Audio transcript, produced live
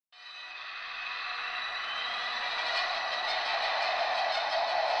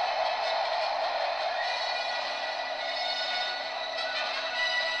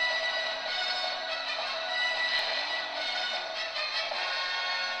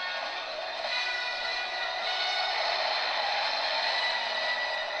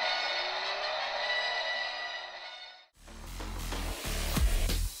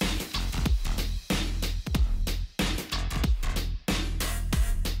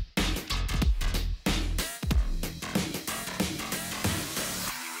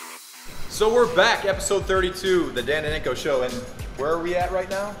So we're back, episode 32, the Dan and Ninko show, and where are we at right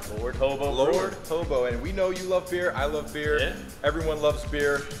now? Lord Hobo. Lord Hobo, and we know you love beer, I love beer, Yeah. Everyone loves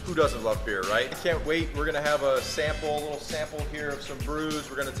beer. Who doesn't love beer, right? I can't wait. We're gonna have a little sample here of some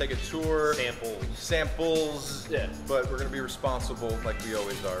brews. We're gonna take a tour. Samples. Yeah. But we're gonna be responsible like we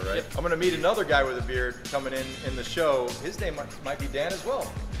always are, right? Yep. I'm gonna meet another guy with a beard coming in the show. His name might be Dan as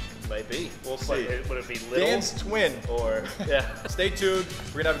well. Might be. We'll see. Would it be little? Dan's twin. Or, yeah. Stay tuned.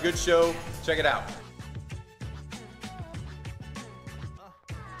 We're gonna have a good show. Check it out.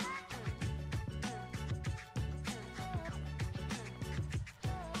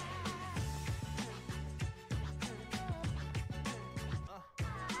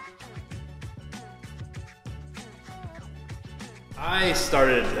 I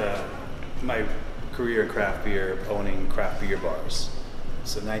started my career in craft beer owning craft beer bars.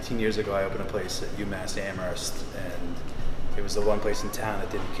 So 19 years ago, I opened a place at UMass Amherst, and it was the one place in town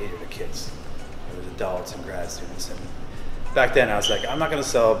that didn't cater to kids. It was adults and grad students. And back then, I was like, I'm not going to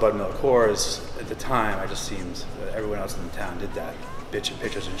sell Bud Milk Coors. At the time, I just seemed that everyone else in the town did that, bitching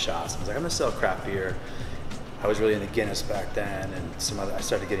pictures and shots. I was like, I'm going to sell craft beer. I was really into Guinness back then, and I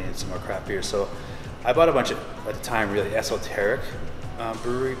started getting into some more craft beer. So I bought a bunch of, at the time, really esoteric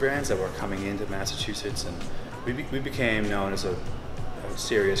brewery brands that were coming into Massachusetts, and we became known as a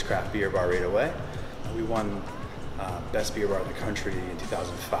serious craft beer bar right away. We won best beer bar in the country in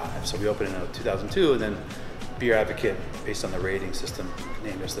 2005. So we opened in 2002, and then Beer Advocate, based on the rating system,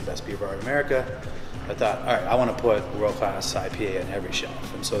 named us the best beer bar in America. I thought, all right, I want to put world-class IPA on every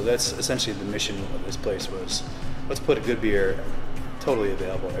shelf. And so that's essentially the mission of this place was, let's put a good beer totally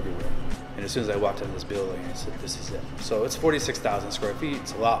available everywhere. And as soon as I walked into this building, I said, this is it. So it's 46,000 square feet.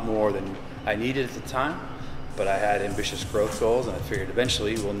 It's a lot more than I needed at the time, but I had ambitious growth goals, and I figured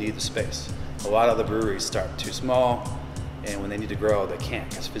eventually we'll need the space. A lot of the breweries start too small, and when they need to grow, they can't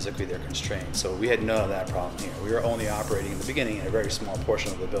because physically they're constrained. So we had none of that problem here. We were only operating in the beginning in a very small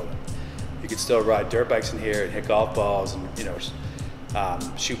portion of the building. You could still ride dirt bikes in here and hit golf balls and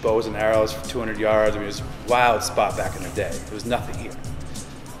shoot bows and arrows for 200 yards. I mean, it was a wild spot back in the day. There was nothing here.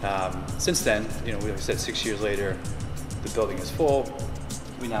 Since then, like I said, 6 years later, the building is full.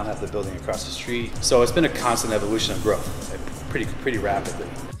 We now have the building across the street. So it's been a constant evolution of growth, pretty rapidly.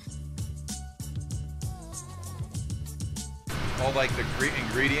 All like the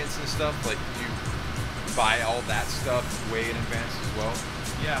ingredients and stuff, like you buy all that stuff way in advance as well?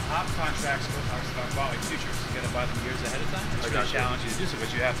 Yeah, hop contracts are bought like futures. You got to buy them years ahead of time. It's really challenging to do so, but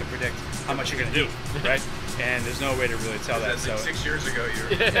you have to predict how much you're going to do, right? And there's no way to really tell that. So 6 years ago,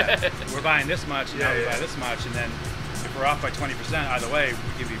 we're buying this much, and now we buy this much, and then if we're off by 20%, either way, we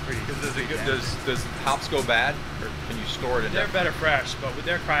can be pretty. Does hops go bad, or can you store it in there? They're better fresh, but with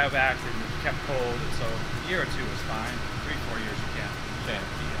their cryovac and kept cold, so a year or two is fine. 3-4 years you can. Yeah.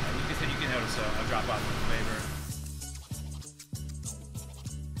 And you can notice a drop off in flavor.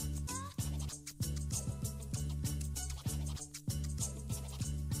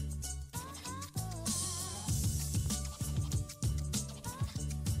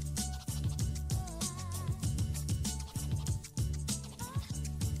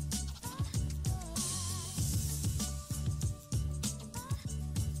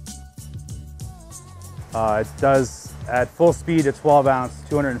 It does, at full speed, a 12-ounce,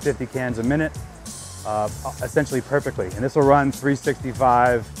 250 cans a minute, essentially perfectly. And this will run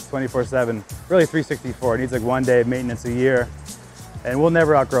 365, 24/7, really 364. It needs like 1 day of maintenance a year, and we'll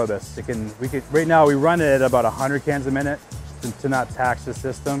never outgrow this. Right now, we run it at about 100 cans a minute to not tax the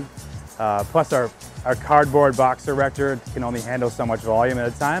system. Plus, our cardboard box erector can only handle so much volume at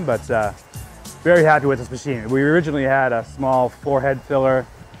a time, but very happy with this machine. We originally had a small 4-head filler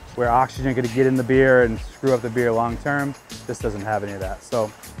where oxygen could get in the beer and screw up the beer long term. This doesn't have any of that. So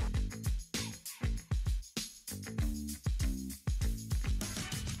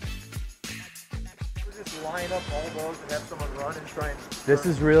Just line up all those and have someone run and try and... this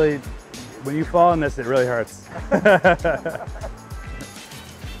is really, when you fall in this, it really hurts. Does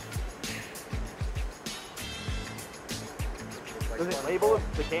it label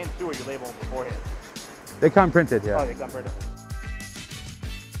the cans too, or you label them beforehand? They come printed, yeah. Oh, they come printed.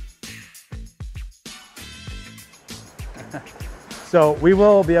 So we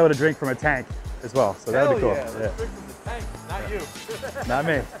will be able to drink from a tank as well. So that'd be cool. Yeah. Let's drink from the tank, not you. Not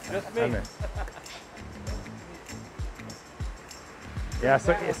me. Just me. Not me. Yeah,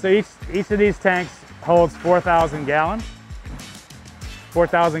 so each of these tanks holds 4,000 gallons.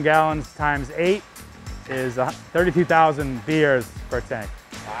 4,000 gallons times 8 is 32,000 beers per tank.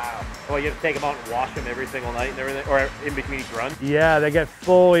 Wow. Well, you have to take them out and wash them every single night and everything, or in between each run? Yeah, they get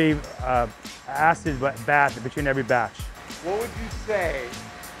fully acid bath between every batch. What would you say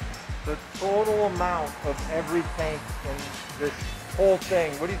the total amount of every tank in this whole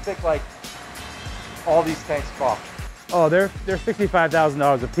thing, what do you think like all these tanks cost? Oh, they're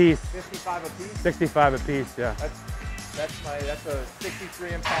 $65,000 a piece. 55 a piece? 65 a piece, yeah. That's a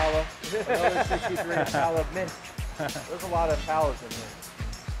 63 Impala, another 63 Impala mint. There's a lot of Impalas in here.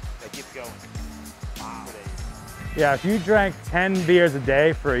 They keep going. Wow. Yeah, if you drank 10 beers a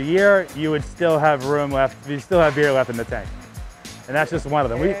day for a year, you would still have room left, you still have beer left in the tank. And that's just one of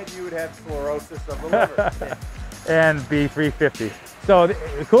them. And you would have sclerosis of the liver. And B350. So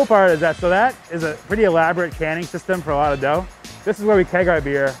the cool part is that, that is a pretty elaborate canning system for a lot of dough. This is where we keg our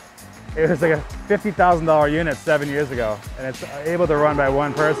beer. It was like a $50,000 unit 7 years ago, and it's able to run by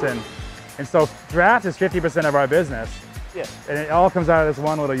one person. And so draft is 50% of our business. Yeah. And it all comes out of this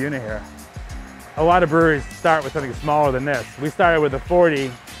one little unit here. A lot of breweries start with something smaller than this. We started with a 40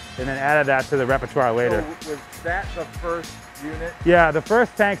 and then added that to the repertoire later. So was that the first unit? Yeah, the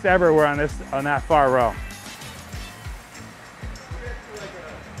first tanks ever were on that far row.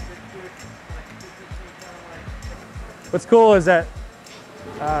 What's cool is that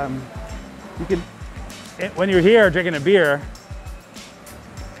you can, when you're here drinking a beer,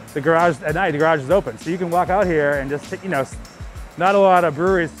 the garage at night, the garage is open, so you can walk out here and just, you know, not a lot of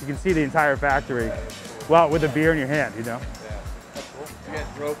breweries you can see the entire factory, well, with a beer in your hand, you know. Yeah, that's cool. You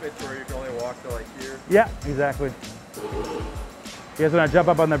guys drove it to where you can only walk to like here. Yeah, exactly. You guys want to jump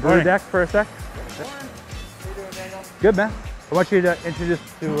up on the brew deck for a sec? How you doing, Daniel? Good, man. I want you to introduce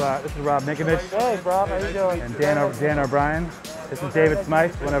to, this is Rob Ninkovich. Hey, Rob, how you doing? And Dan O'Brien. This is David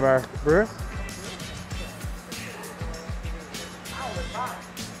Smythe, one of our brewers.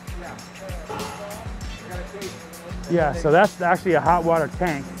 Yeah, so that's actually a hot water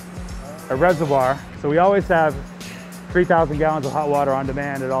tank, a reservoir. So we always have 3,000 gallons of hot water on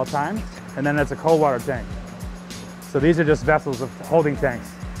demand at all times. And then that's a cold water tank. So these are just vessels of holding tanks.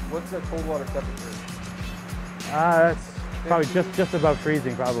 What's the cold water temperature? That's probably just above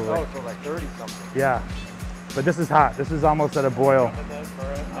freezing, probably. Oh, so like 30 something. Yeah, but this is hot. This is almost at a boil.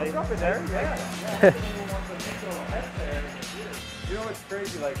 I'll jump in there, yeah. You know what's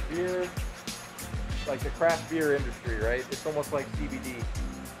crazy, like beer, like the craft beer industry, right? It's almost like CBD,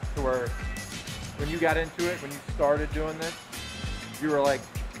 to where when you got into it, when you started doing this, you were like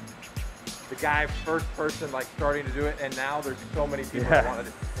the guy, first person like starting to do it, and now there's so many people that want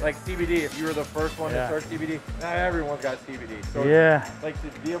it. Like CBD, if you were the first one to start CBD, now everyone's got CBD. So it's like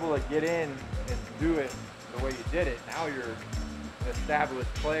to be able to get in and do it the way you did it, now you're an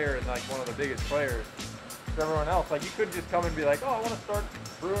established player and like one of the biggest players. For everyone else, like you couldn't just come and be like, oh, I want to start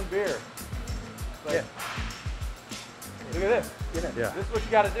brewing beer. Like, look at this. Yeah. This is what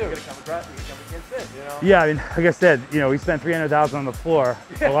you got to do. You got to come across. You come against it. You know. Yeah, I mean, like I said, you know, we spent $300,000 on the floor.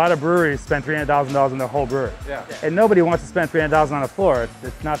 A lot of breweries spend $300,000 on their whole brewery. Yeah. And nobody wants to spend $300,000 on the floor.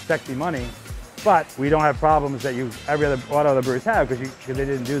 It's not sexy money, but we don't have problems that a lot of other breweries have because they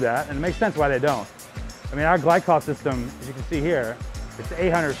didn't do that, and it makes sense why they don't. I mean, our glycol system, as you can see here, it's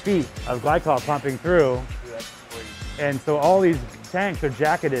 800 feet of glycol pumping through, and so all these tanks are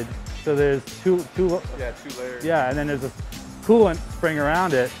jacketed. So there's two layers. Yeah, and then there's a coolant spring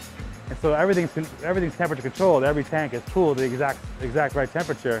around it, and so everything's temperature controlled. Every tank is cooled to the exact right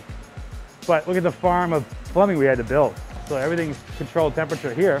temperature. But look at the farm of plumbing we had to build. So everything's controlled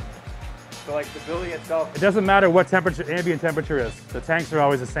temperature here. So like the building itself. It doesn't matter what ambient temperature is. The tanks are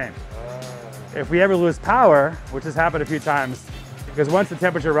always the same. If we ever lose power, which has happened a few times, because once the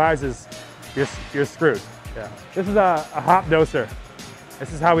temperature rises, you're screwed. Yeah. This is a hop doser.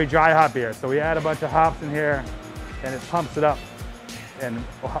 This is how we dry hop beer. So we add a bunch of hops in here, and it pumps it up, and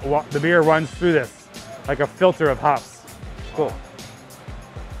the beer runs through this like a filter of hops. Cool.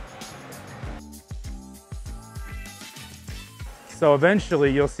 So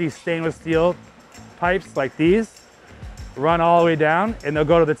eventually you'll see stainless steel pipes like these run all the way down, and they'll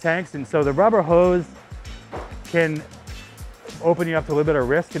go to the tanks. And so the rubber hose can open you up to a little bit of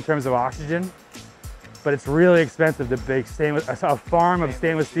risk in terms of oxygen, but it's really expensive to bake stainless. A farm of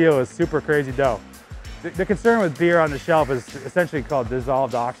stainless steel is super crazy dough. The concern with beer on the shelf is essentially called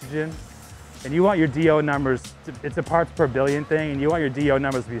dissolved oxygen. And you want your DO numbers, it's a parts per billion thing, and you want your DO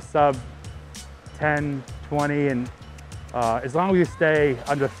numbers to be sub 10, 20, and as long as you stay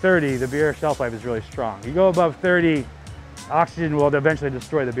under 30, the beer shelf life is really strong. You go above 30, oxygen will eventually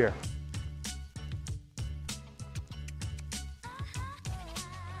destroy the beer.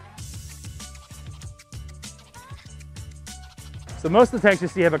 So most of the tanks you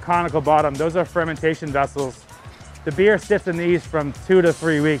see have a conical bottom. Those are fermentation vessels. The beer sits in these from 2 to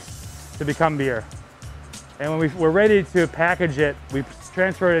 3 weeks to become beer. And when we're ready to package it, we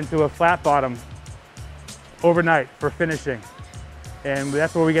transfer it into a flat bottom overnight for finishing. and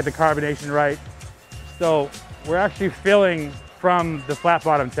that's where we get the carbonation right. So we're actually filling from the flat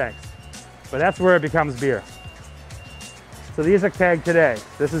bottom tanks, but that's where it becomes beer. So these are kegged today.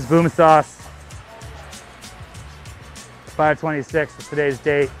 This is Boom Sauce 526 is today's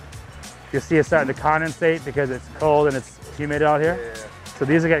date. You'll see it starting to condensate because it's cold and it's humid out here. Yeah. So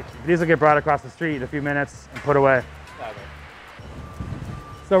these will get brought across the street in a few minutes and put away. Okay.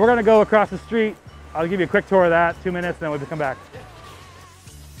 So we're gonna go across the street. I'll give you a quick tour of that, 2 minutes, and then we'll come back.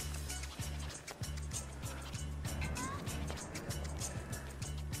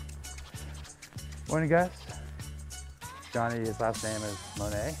 Morning, guys. Johnny, his last name is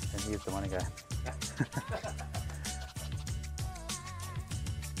Monet, and he's the money guy.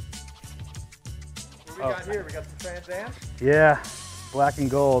 What we got here? We got some Trans Am. Yeah, black and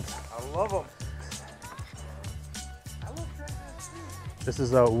gold. I love them. I love Trans Am too. This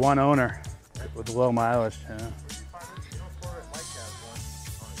is a one owner with low mileage. Yeah. Where'd you find this? You don't store it. Mike has one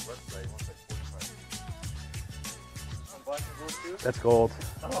on his website. One's like 45. On black and gold too? That's gold.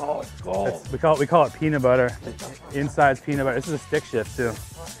 Oh, it's gold. We call it peanut butter. Inside's peanut butter. This is a stick shift too.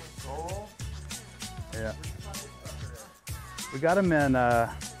 Gold? Yeah. We got them in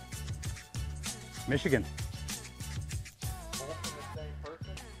Michigan. Both from the same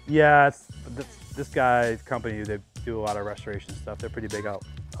person? Yeah, it's this guy's company. They do a lot of restoration stuff. They're pretty big out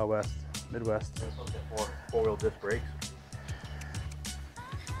west, Midwest. Four-wheel disc brakes.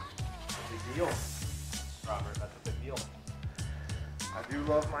 Big deal. Robert, that's a big deal. I do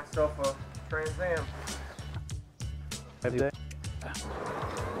love myself a Trans Am.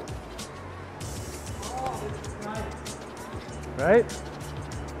 Right?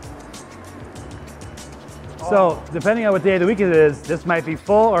 So, depending on what day of the week it is, this might be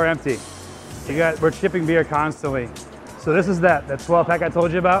full or empty. We're shipping beer constantly. So this is that 12 pack I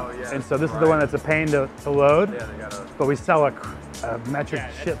told you about. Oh, yeah. And so this is the one that's a pain to load. Yeah, they got a... But we sell a metric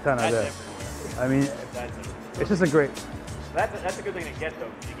shit ton of this. I mean, it's just a great... That's a good thing to get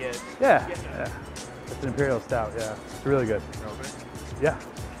though. You get, Yeah, you get yeah. It's an Imperial Stout, yeah. It's really good. Yeah.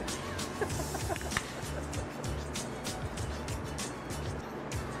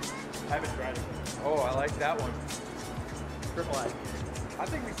 I haven't tried it. Oh, I like that one. Triple I. I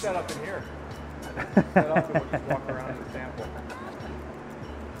think we set up in here. Set up and we'll just walk around and sample.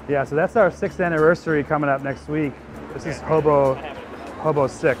 Yeah, so that's our 6th anniversary coming up next week. This is Hobo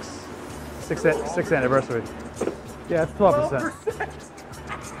 6. 6th anniversary. Yeah, it's 12%.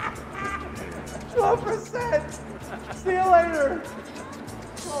 12%! See you later!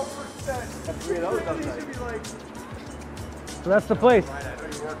 12%! That's 3 of those You outside. should be like... So that's the place. Right, I know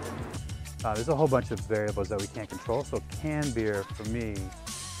you're working. There's a whole bunch of variables that we can't control. So canned beer, for me,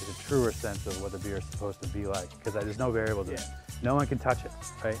 is a truer sense of what the beer is supposed to be like, because there's no variables in it. No one can touch it,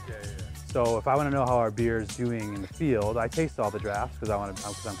 right? Yeah. So if I want to know how our beer is doing in the field, I taste all the drafts because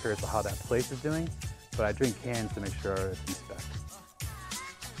I'm curious about how that place is doing. But I drink cans to make sure it's in spec.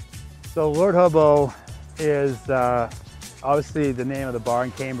 So Lord Hobo is obviously the name of the bar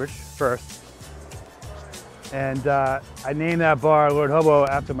in Cambridge first. And I named that bar Lord Hobo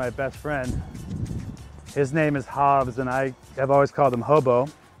after my best friend. His name is Hobbs, and I have always called him Hobo.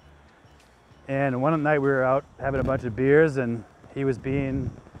 And one night we were out having a bunch of beers, and he was being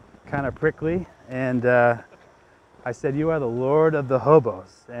kind of prickly. And I said, "You are the Lord of the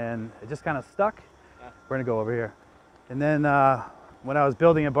Hobos." And it just kind of stuck. We're gonna go over here. And then when I was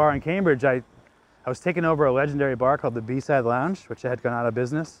building a bar in Cambridge, I was taking over a legendary bar called the B-Side Lounge, which had gone out of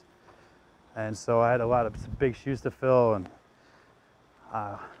business. And so I had some big shoes to fill, and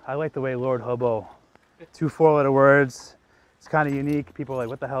I like the way Lord Hobo, 2 4-letter words. It's kind of unique. People are like,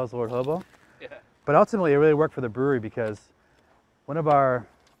 what the hell is Lord Hobo? Yeah. But ultimately, it really worked for the brewery because one of our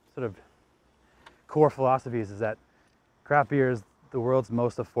sort of core philosophies is that craft beer is the world's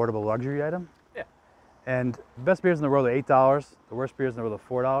most affordable luxury item. Yeah. And the best beers in the world are $8. The worst beers in the world are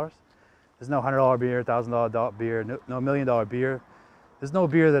 $4. There's no $100 beer, $1,000 beer, no $1 million beer. There's no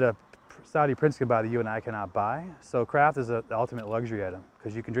beer that a Saudi prince can buy that you and I cannot buy. So craft is the ultimate luxury item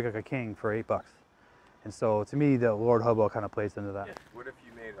because you can drink like a king for $8. And so to me, the Lord Hobo kind of plays into that. Yeah. What if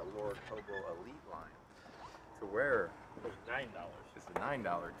you made a Lord Hobo Elite line to where It's $9. it's a $9,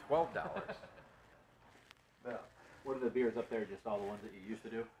 $12? Yeah. What are the beers up there? Just all the ones that you used to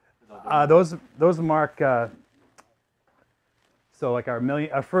do? Those mark. So like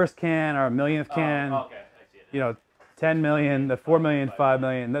our first can, our millionth can. Oh, okay, I see it. You know, 10 million, the 4 million, 5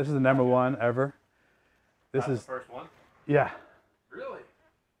 million. This is the number one ever. This is the first one. yeah. Really?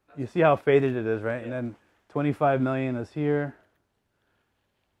 You see how faded it is, right? Yeah. And then 25 million is here.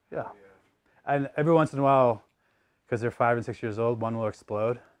 Yeah. And every once in a while, because they're 5 and 6 years old, one will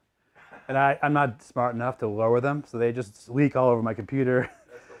explode. And I'm not smart enough to lower them, so they just leak all over my computer.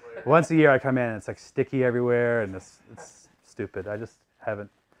 Once a year I come in and it's like sticky everywhere, and it's stupid. I just haven't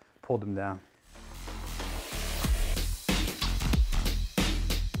pulled them down.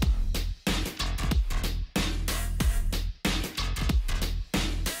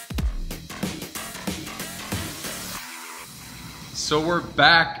 So we're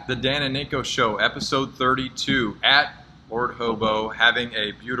back, the Dan and Ninko Show, episode 32, at Lord Hobo, having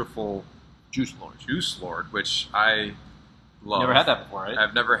a beautiful Juice Lord, which I love. Never had that before, right?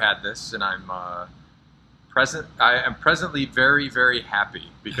 I've never had this, and I am presently very, very happy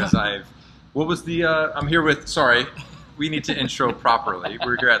because I'm here with, sorry, we need to intro properly.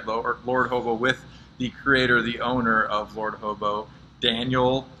 We're here at Lord Hobo with the creator, the owner of Lord Hobo,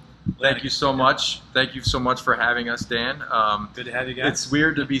 Daniel. Thank you so much. Thank you so much for having us, Dan. Good to have you guys. It's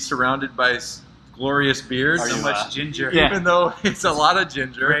weird to be surrounded by glorious beards. So much ginger. Even though it's a lot of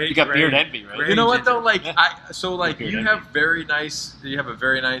ginger. You got beard envy, right? You know what though? Like, you have a very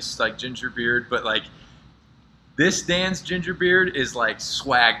nice like ginger beard, but like this Dan's ginger beard is like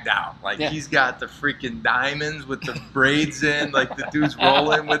swagged out. Like he's got the freaking diamonds with the braids in. Like the dude's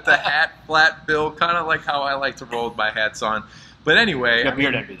rolling with the hat, flat bill, kind of like how I like to roll with my hats on. But anyway, you got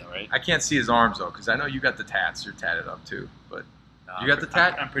beard envy though, right? I can't see his arms though, because I know you got the tats. You're tatted up too, but you got the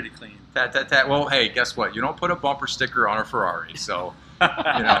tat. I'm pretty clean. Tat. Well, hey, guess what? You don't put a bumper sticker on a Ferrari, so you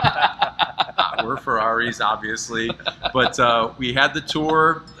know we're Ferraris, obviously. But we had the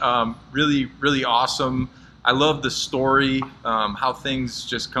tour, really, really awesome. I love the story, how things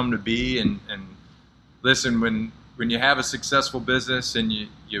just come to be, and listen, when you have a successful business and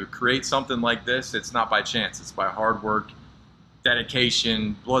you create something like this, it's not by chance. It's by hard work,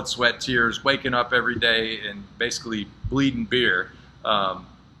 dedication, blood, sweat, tears, waking up every day and basically bleeding beer.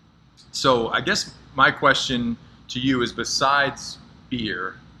 So I guess my question to you is, besides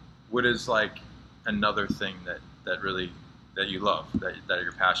beer, what is like another thing that you love, that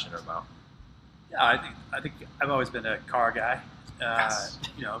you're passionate about? Yeah, I think I've always been a car guy. Yes.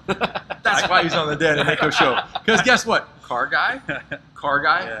 You know, that's why he's on the Dan and Ninko Show. Because guess what? Car guy.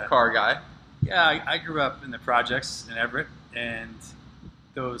 Yeah, I grew up in the projects in Everett, and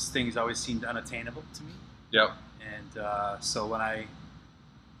those things always seemed unattainable to me. Yep. And so when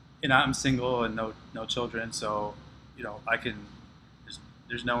I'm single and no children, so I can.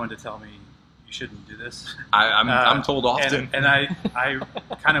 There's no one to tell me you shouldn't do this. I'm told often. And I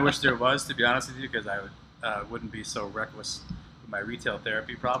kind of wish there was, to be honest with you, because I wouldn't be so reckless with my retail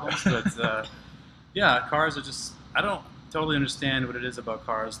therapy problems. But yeah, cars are just. I don't totally understand what it is about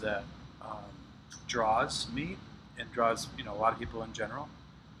cars that draws me and draws a lot of people in general.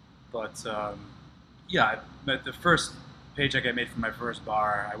 But yeah, but the first paycheck I made from my first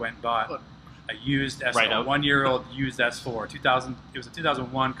bar, I went and bought a used S4, a 1-year-old used S4. It was a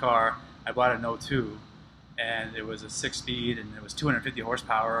 2001 car. I bought it in 02, and it was a 6-speed, and it was 250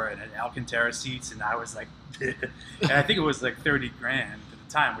 horsepower, and had Alcantara seats, and I was like, and I think it was like 30 grand at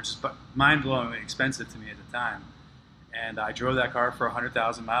the time, which is mind-blowingly expensive to me at the time. And I drove that car for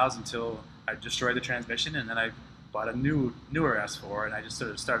 100,000 miles until I destroyed the transmission, and then I bought a newer S4, and I just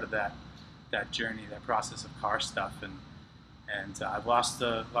sort of started that journey, that process of car stuff, and I've lost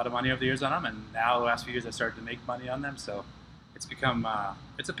a lot of money over the years on them, and now the last few years I started to make money on them, so it's become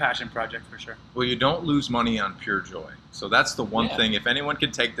it's a passion project for sure. Well, you don't lose money on pure joy, so that's the one thing. If anyone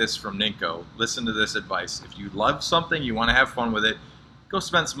can take this from Ninko, listen to this advice. If you love something, you want to have fun with it, go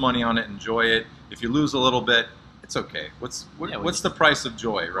spend some money on it, enjoy it. If you lose a little bit, it's okay. What's the price of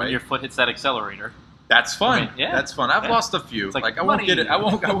joy, right? When your foot hits that accelerator. That's fun. I mean, yeah. That's fun. I've lost a few. It's like I won't get it. I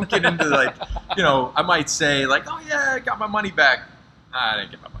won't get into like, I might say like, oh yeah, I got my money back. I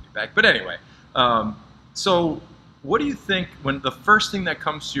didn't get my money back. But anyway, so what do you think when the first thing that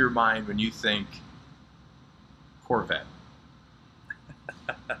comes to your mind when you think Corvette?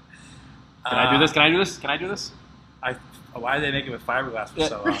 Can I do this? Can I do this? Can I do this? Why do they make it with fiberglass for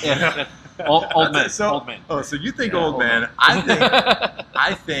so long? Yeah. Old man. Old man. Oh, so you think old man?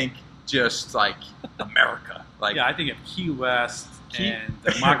 I think just like America. Like I think of Key West and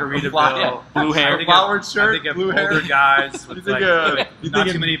the Margaritaville, blue hair, flowered shirt, I think of blue older hair. guys with not too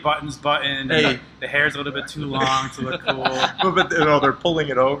thinking, many buttons buttoned. Hey. And the hair's a little bit too long to look cool. but they're pulling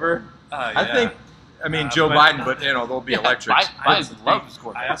it over. Yeah. I mean, Joe Biden, but they'll be electric. Biden loves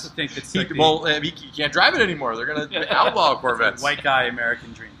Corvettes. I also think it's he can't drive it anymore. They're going to outlaw Corvettes. White guy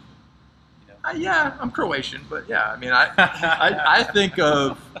American dream. Yeah, I'm Croatian, but yeah, I mean, I think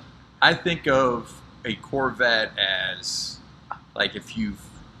of a Corvette as like if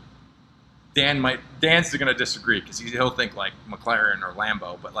Dan's going to disagree because he'll think like McLaren or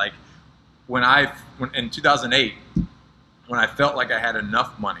Lambo, but like when in 2008 when I felt like I had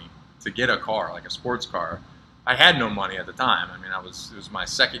enough money to get a car, like a sports car. I had no money at the time. I mean, it was my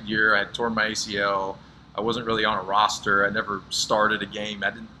second year. I had torn my ACL. I wasn't really on a roster. I never started a game.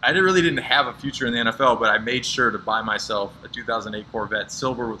 I really didn't have a future in the NFL, but I made sure to buy myself a 2008 Corvette,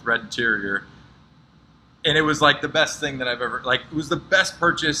 silver with red interior. And it was like the best thing that I've ever, like, it was the best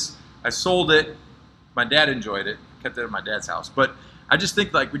purchase. I sold it. My dad enjoyed it. Kept it at my dad's house. But I just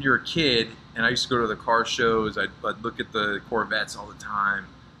think, like, when you're a kid, and I used to go to the car shows, I'd look at the Corvettes all the time.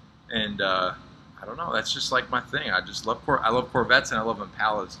 And I don't know, that's just like my thing. I just love I love Corvettes and I love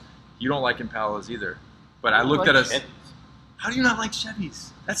Impalas. You don't like Impalas either. But I looked at us. Chevys. How do you not like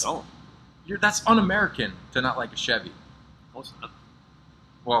Chevys? That's un-American to not like a Chevy.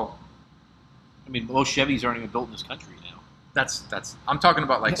 Well, I mean, most Chevys aren't even built in this country now. That's. I'm talking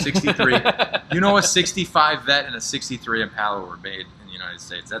about like 63. You know, a 65 Vet and a 63 Impala were made in the United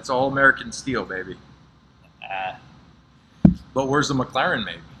States. That's all American steel, baby. But where's the McLaren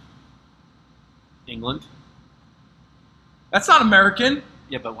made? England. That's not American.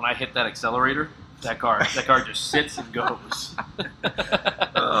 Yeah, but when I hit that accelerator, that car just sits and goes.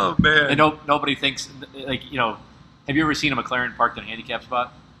 Oh man! And nobody thinks, like, you know. Have you ever seen a McLaren parked in a handicap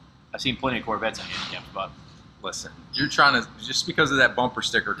spot? I've seen plenty of Corvettes in a handicap spot. Listen, you're trying to, just because of that bumper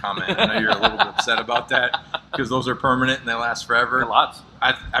sticker comment, I know you're a little bit upset about that, because those are permanent and they last forever. Lots.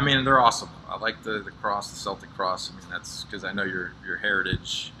 I mean, they're awesome. I like the cross, the Celtic cross. I mean, that's because I know your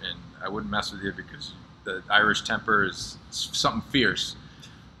heritage, and I wouldn't mess with you because the Irish temper is something fierce.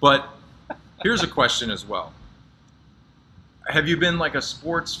 But here's a question as well. Have you been like a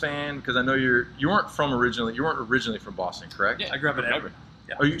sports fan? Because I know you weren't originally from Boston, correct? Yeah, I grew up in Everett.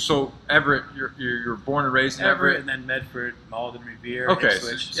 Yeah. Oh, so Everett, you're born and raised in Everett? And then Medford, Malden, Revere. Okay,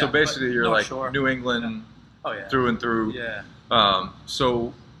 Ipswich. so basically you're like Shore. New England through and through. Yeah.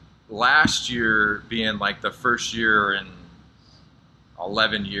 So last year being like the first year in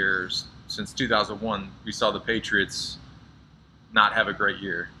 11 years since 2001, we saw the Patriots not have a great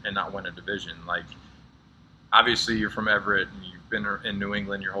year and not win a division. Like, obviously you're from Everett and you've been in New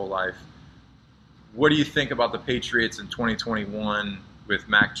England your whole life. What do you think about the Patriots in 2021 with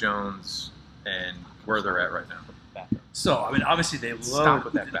Mac Jones and where they're at right now? So, I mean, obviously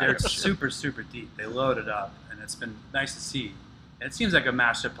they're super, super deep. They loaded up, and it's been nice to see. And it seems like a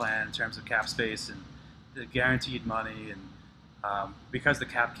master plan in terms of cap space and the guaranteed money. And because the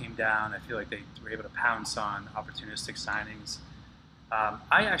cap came down, I feel like they were able to pounce on opportunistic signings.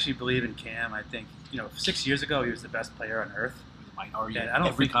 I actually believe in Cam. I think, 6 years ago he was the best player on earth. I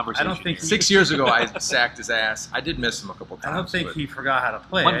don't think 6 years ago I sacked his ass. I did miss him a couple times. I don't think he forgot how to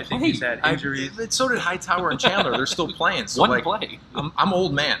play. I think he's had injuries. So did Hightower and Chandler. They're still playing. So play. I'm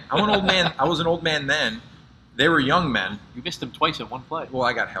old man. I'm an old man. I was an old man then. They were young men. You missed them twice in one play. Well,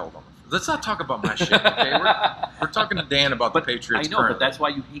 I got held on. Let's not talk about my shit, okay? We're talking to Dan about the Patriots. I know, currently. But that's why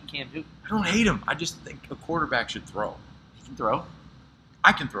you hate Cam Newton. I don't hate him. I just think a quarterback should throw. He can throw.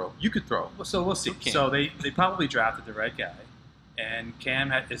 I can throw. You could throw. So we'll see. So they probably drafted the right guy. And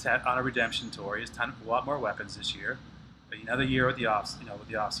Cam is on a redemption tour. He has a lot more weapons this year. But another year with the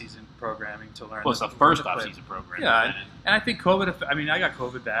off-season programming to learn. Well, it's the first off-season program. Yeah, and I think COVID. I mean, I got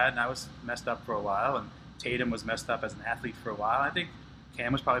COVID bad, and I was messed up for a while. And Tatum was messed up as an athlete for a while. I think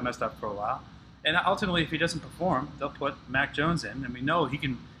Cam was probably messed up for a while. And ultimately, if he doesn't perform, they'll put Mac Jones in, and we know he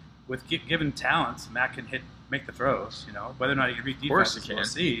can, with given talents, Mac can make the throws. Whether or not he can read defense, we'll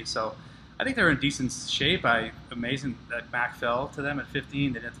see. So. I think they're in decent shape. Amazing that Mac fell to them at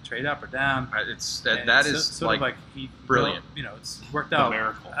 15. They didn't have to trade up or down. That is sort of like brilliant. It's worked out.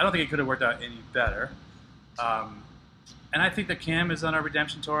 Miracle. I don't think it could have worked out any better. And I think that Cam is on a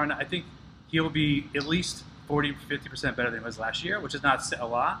redemption tour, and I think he'll be at least 40-50% better than he was last year, which is not a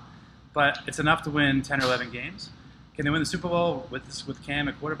lot, but it's enough to win 10 or 11 games. Can they win the Super Bowl with Cam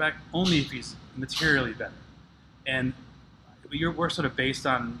at quarterback? Only if he's materially better. And we're sort of based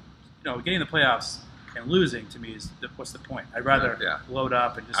on. Getting the playoffs and losing to me is what's the point? I'd rather load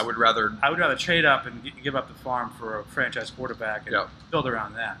up and just. I would rather trade up and give up the farm for a franchise quarterback and build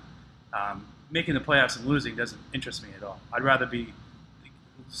around that. Making the playoffs and losing doesn't interest me at all. I'd rather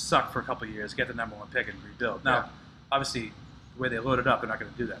suck for a couple of years, get the number one pick, and rebuild. Now, obviously, the way they loaded up, they're not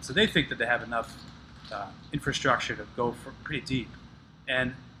going to do that. So they think that they have enough infrastructure to go for pretty deep.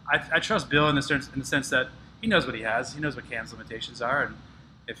 And I trust Bill in the sense that he knows what he has. He knows what Cam's limitations are, and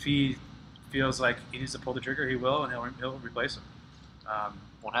if he feels like he needs to pull the trigger, he will, and he'll replace him.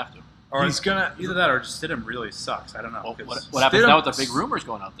 Won't have to. Or he's gonna either that or just Stidham really sucks. I don't know. Well, what happens now with the big rumors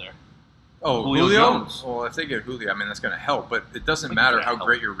going out there? Oh, Julio? Well, if they get Julio, I mean, that's going to help. But it doesn't matter how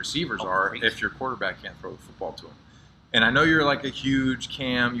great your receivers are if your quarterback can't throw the football to him. And I know you're like a huge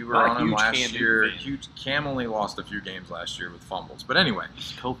Cam. You were on him last year. Cam only lost a few games last year with fumbles. But anyway.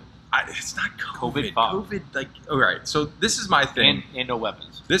 It's COVID. It's not COVID. COVID fog. COVID, like, all right. So this is my thing. And no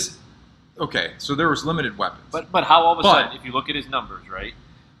weapons. Okay. So there was limited weapons. But how all of a sudden, if you look at his numbers, right?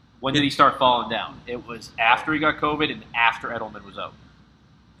 When did he start falling down? It was after he got COVID and after Edelman was out.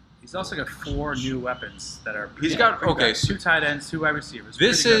 He's also got 4 new weapons that are. He's got okay. 2 tight ends, 2 wide receivers.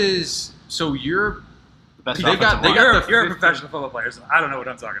 This is so you're. The best They got You're a professional football player, so I don't know what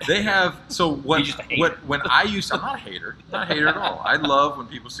I'm talking about. They have so what? He's just a hater. When I used, I'm not a hater. I'm not a hater at all. I love when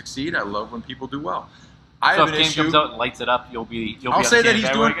people succeed. I love when people do well. I So have if an Cam issue. comes out and lights it up, you'll be. I'll say that he's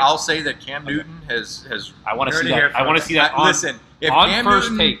bandwagon doing. again? I'll say that Cam Newton has. I want to Heard see it here that. I want to first. see that. On, Listen, if on Cam first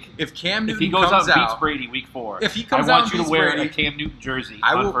Newton, take, if Cam if Newton he goes comes out and beats out, Brady week 4, if he comes I out want and you to beats wear Brady, a Cam Newton jersey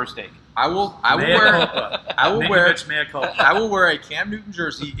I on will- first take. I will Mea wear. culpa. I will wear. Ninkovich, mea culpa. I will wear a Cam Newton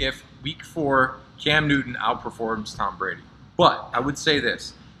jersey if week 4 Cam Newton outperforms Tom Brady. But I would say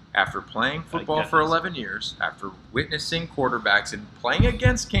this: after playing football for 11 years, after witnessing quarterbacks and playing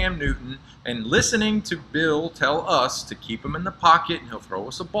against Cam Newton and listening to Bill tell us to keep him in the pocket and he'll throw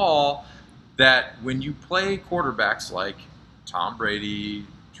us a ball, that when you play quarterbacks like Tom Brady,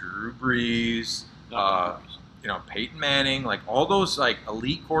 Drew Brees, Peyton Manning, like all those like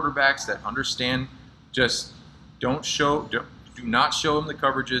elite quarterbacks that understand, just do not show him the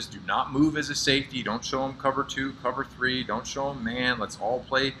coverages, do not move as a safety, don't show him cover 2, cover 3, don't show him man, let's all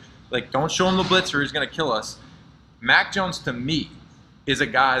play, like don't show him the blitzer, he's going to kill us. Mac Jones to me is a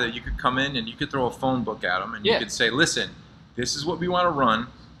guy that you could come in and you could throw a phone book at him and you could say, listen, this is what we want to run.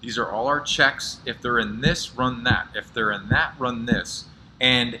 These are all our checks. If they're in this, run that. If they're in that, run this.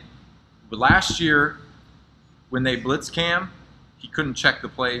 And last year, when they blitzed Cam, he couldn't check the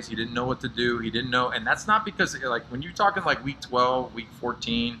plays. He didn't know what to do. He didn't know. And that's not because, like, when you're talking like week 12, week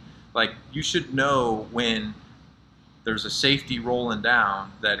 14, like, you should know when there's a safety rolling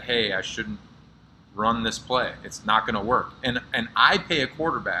down that, hey, I shouldn't run this play. It's not going to work. And I pay a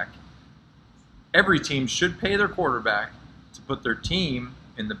quarterback. Every team should pay their quarterback to put their team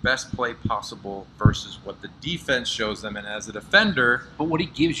in the best play possible versus what the defense shows them. And as a defender, But what he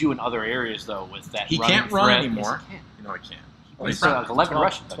gives you in other areas, though, with that he running can't run threat, anymore. Yes, he can. You know he can't. He's like 11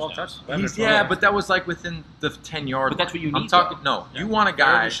 rushing 12 touchdowns. touchdowns. Yeah, but that was like within the 10-yard. But that's what you I'm need, talking. though. No, you want a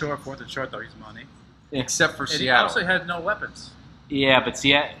guy, short, 4th and short, though, he's money. except for And he Seattle. also had no weapons. Yeah, but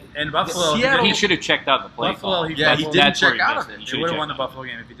Seattle, And Buffalo, Seattle- he should have checked out the play Buffalo, call. he Yeah, he fumbled. didn't That's where check he out missed of it. They He would have should've won the checked out. Buffalo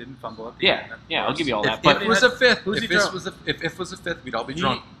game if he didn't fumble it. Yeah, I'll give you all that. If But it was a fifth, Who's if he this throw- was if it was a fifth, we'd all be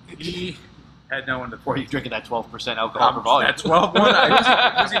drunk. He had no one to or throw. you drinking that 12% alcohol per volume. That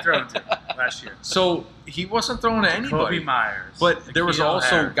 12-1. Who's he throwing to last year? So he wasn't throwing to Kobe anybody. Myers. But there was N'Keal also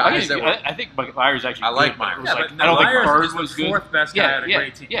Harris. guys that were. I think Myers actually. I like good, but it Myers. was Yeah, like, but I don't think Myers Bird is the was good. 4th best guy on a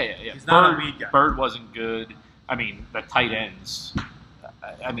great team. Yeah. He's not a Bird, lead guy. Bird wasn't good. I mean, the tight ends.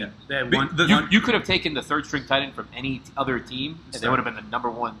 I mean, They had Big- one. the- you could have taken the 3rd string tight end from any other team, and they would have been the number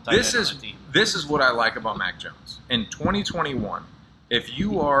 1 tight This end is on the team. this is what I like about Mac Jones. In 2021, if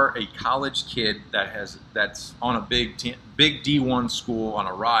you are a college kid that's on a big D1 school on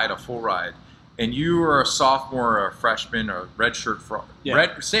a full ride, and you are a sophomore or a freshman or a redshirt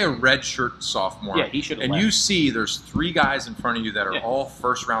say a redshirt sophomore, Yeah, he should have and left. you see there's 3 guys in front of you that are all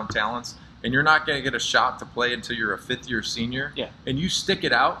first-round talents, and you're not going to get a shot to play until you're a 5th-year senior, Yeah. and you stick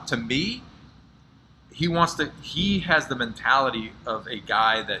it out, to me, he has the mentality of a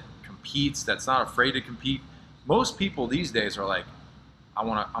guy that competes, that's not afraid to compete. Most people these days are like, I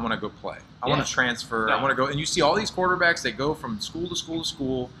want to go play. I want to transfer. No. I want to go. And you see all these quarterbacks, they go from school to school to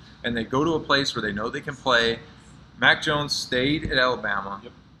school, and they go to a place where they know they can play. Mac Jones stayed at Alabama,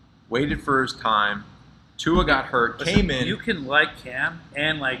 waited for his time. Tua got hurt, Listen, came in. You can like Cam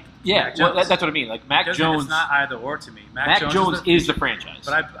and like Yeah, Mac well, Jones. that's what I mean. Like Mac Doesn't mean Jones. It's not either or to me. Mac Jones is the franchise.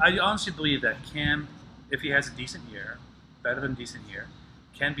 But I honestly believe that Cam, if he has a decent year, better than decent year,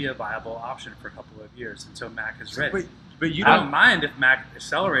 can be a viable option for a couple of years until Mac is ready. But you I don't don't mind if Mac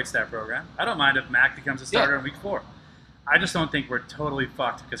accelerates that program. I don't mind if Mac becomes a starter in week 4. I just don't think we're totally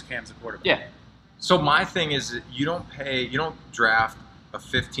fucked because Cam's a quarterback. Yeah. So my thing is that you don't draft a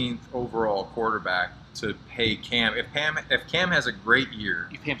 15th overall quarterback to pay Cam. If Cam has a great year,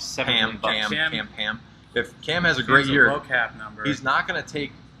 You pay him $7 million. Cam. If Cam has a great Cam's year, a low cap number. he's not going to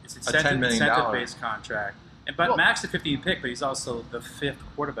take It's a $10 million. incentive-based contract. But Well- Mac's the 15th pick, but he's also the 5th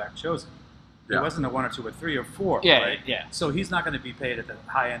quarterback chosen. He Yeah. wasn't a 1 or 2 or 3 or 4. Yeah, right? yeah. So he's not going to be paid at the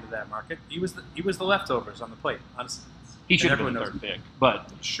high end of that market. He was the leftovers on the plate, honestly. He should have And been the everyone 3rd pick, but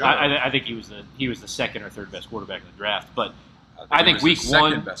Should I think he was the 2nd or 3rd best quarterback in the draft. But I he think was the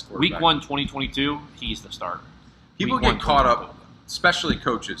second best week quarterback. 1, 2022, he's the starter. People Week 1, get caught 2022. up, especially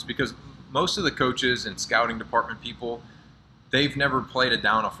coaches, because most of the coaches and scouting department people, they've never played a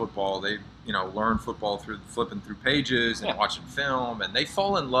down of football. learn football through flipping through pages and watching film, and they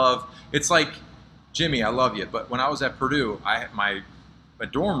fall in love. It's like, Jimmy, I love you, but when I was at Purdue, I had my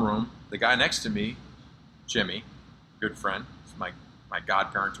dorm room. The guy next to me, Jimmy, good friend, he's my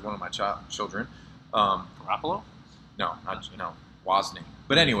godparent to one of my children. Garoppolo? No, Wozni.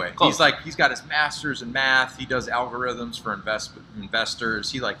 But anyway, Close. he's got his master's in math. He does algorithms for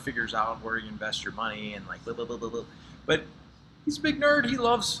investors. He like figures out where you invest your money and like blah, blah, blah, blah, blah. But he's a big nerd. He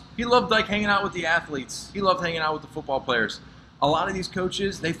loved like hanging out with the athletes. He loved hanging out with the football players. A lot of these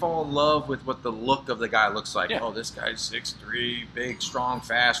coaches, they fall in love with what the look of the guy looks like. Yeah. Oh, this guy's 6'3", big, strong,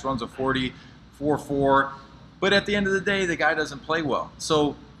 fast, runs a 40, 4.4. But at the end of the day, the guy doesn't play well.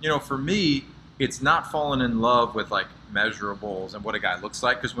 So, for me, it's not falling in love with like measurables and what a guy looks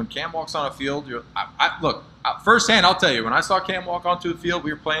like. Because when Cam walks on a field, look, firsthand, I'll tell you, when I saw Cam walk onto the field,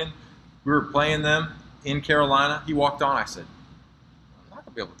 we were playing them in Carolina. He walked on. I said, I'm not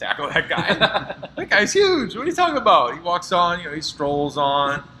gonna be able to tackle that guy. That guy's huge. What are you talking about? He walks on. He strolls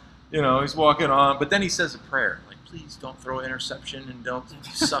on. He's walking on. But then he says a prayer. Please don't throw an interception and don't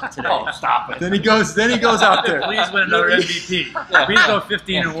suck today. Oh, stop it. Then he goes out there. Please win another MVP. Please go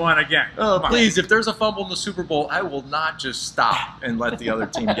 15-1 again. Oh, please, if there's a fumble in the Super Bowl, I will not just stop and let the other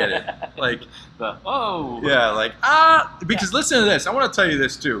team get it. Because listen to this. I want to tell you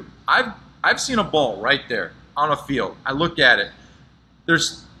this too. I've seen a ball right there on a field. I look at it.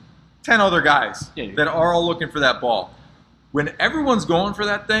 There's 10 other guys that are all looking for that ball. When everyone's going for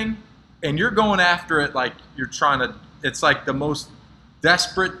that thing, and you're going after it like you're trying to, it's like the most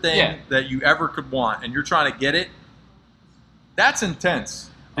desperate thing that you ever could want, and you're trying to get it, that's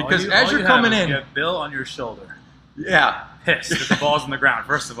intense. Because as you're coming in, you have Bill on your shoulder. Yeah. Pissed that the ball's on the ground,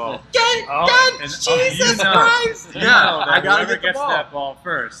 first of all. Jesus Christ! I got to get that ball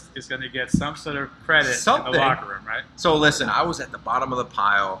first is going to get some sort of credit in the locker room, right? So listen, I was at the bottom of the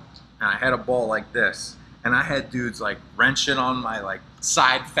pile, and I had a ball like this, and I had dudes like wrenching on my like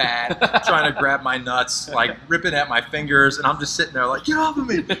side fat, trying to grab my nuts, like ripping at my fingers, and I'm just sitting there like, get off of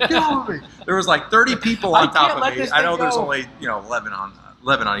me, get off of me. There was like 30 people on top of me. I know there's only 11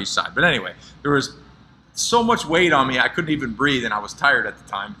 on each side, but anyway, there was so much weight on me I couldn't even breathe, and I was tired at the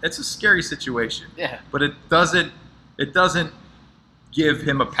time. It's a scary situation. Yeah. But it doesn't give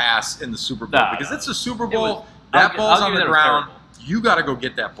him a pass in the Super Bowl because it's a Super Bowl. That ball's on the ground. You got to go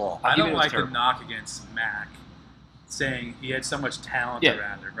get that ball. I don't like the knock against Mac, saying he had so much talent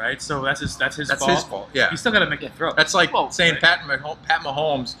around him, right? So that's his fault. That's his fault. Yeah, he's still got to make the throw. That's like saying Pat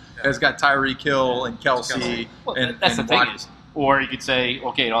Mahomes has got Tyreek Hill and Kelsey. Well, that's the thing is, or you could say,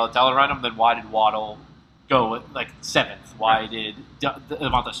 okay, all the talent around him. Then why did Waddle go like 7th? Why did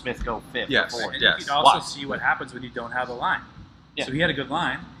Devonta Smith go 5th? Yes, and you can also see what happens when you don't have a line. Yeah. So he had a good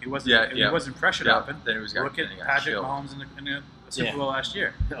line. He wasn't pressured up. Then he was look at Patrick Mahomes in the Super Bowl last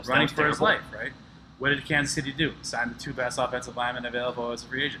year, running for his life, right? What did Kansas City do? Sign the 2 best offensive linemen available as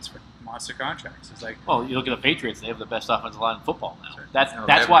free agents for monster contracts. It's like, well, you look at the Patriots; they have the best offensive line in football now.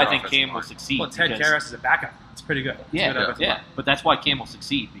 That's why I think Cam will succeed. Well, Ted Karras is a backup. It's pretty good. Yeah. But that's why Cam will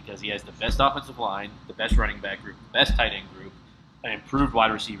succeed because he has the best offensive line, the best running back group, the best tight end group, an improved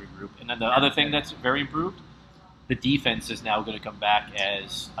wide receiver group, and then the other thing that's very improved, the defense is now going to come back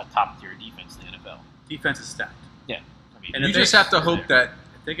as a top-tier defense in the NFL. Defense is stacked. Yeah. And you just have to hope that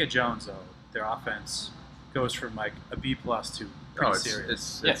if they get Jones, though, their offense goes from like a B+ to pretty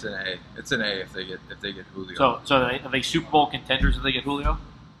serious. It's an A. It's an A if they get Julio. So are they Super Bowl contenders if they get Julio?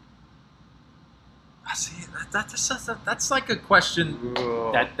 See, that's like a question.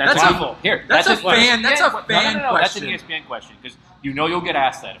 That's awful. That's a fan question. That's an ESPN question because you'll get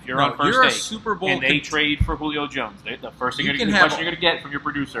asked that if you're on first take Super Bowl and they trade for Julio Jones. The first thing question you're going to get from your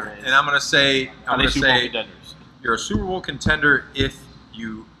producer is, and I'm going to say, Super Bowl contenders? You're a Super Bowl contender if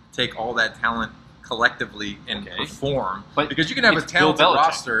you take all that talent collectively and perform. But because you can have a talented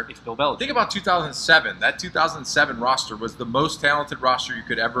roster. It's Bill Belichick. Think about 2007. That 2007 roster was the most talented roster you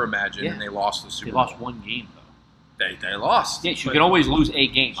could ever imagine, and they lost the Super Bowl. They lost one game, though. They lost. Yes, you can always lose a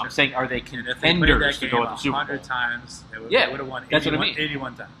game. I'm saying, are they contenders to go to the Super Bowl? 100 times, they would have won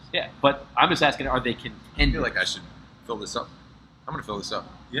 81 times. Yeah, but I'm just asking, are they contenders? I feel like I should fill this up. I'm going to fill this up.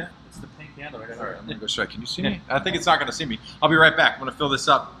 Yeah, it's the pink candle right All right, I'm going to go straight. Can you see me? I think it's not going to see me. I'll be right back. I'm going to fill this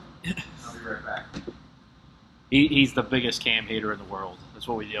up. I'll be right back. He's the biggest Cam hater in the world. That's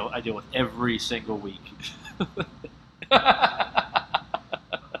what I deal with every single week. All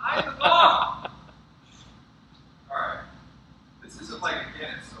right. This isn't like a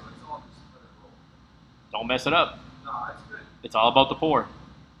Guinness, so it's all just let it roll. Don't mess it up. No, it's good. It's all about the pour.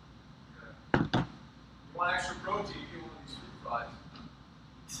 Good. You want extra protein, you want these fruit fries.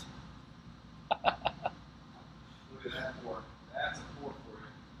 Look at that pour. That's a pour for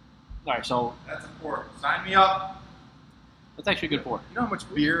you. All right, so That's a pour. Sign me up. that's actually a good pour. You know how much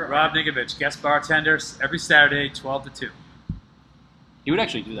beer? Rob Nikovich, guest bartender, every Saturday, 12 to 2. He would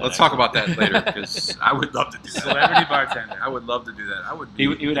actually do that. Let's talk about that later because I would love to do that. Celebrity bartender. I would love to do that. I would be. He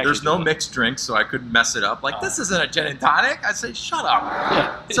would actually There's no do that. mixed drinks, so I couldn't mess it up. Like this isn't a gin and tonic. I say, shut up.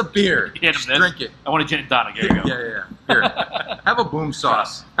 Yeah. It's a beer. Hit him Just this. drink it. I want a gin and tonic. There you go. Yeah. Here, have a boom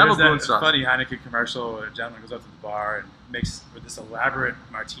sauce. Have There's a boom that sauce. funny Heineken commercial where a gentleman goes up to the bar and makes with this elaborate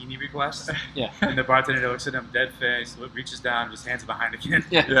martini request. Yeah. And the bartender looks at him, dead face, reaches down, and just hands him a Heineken.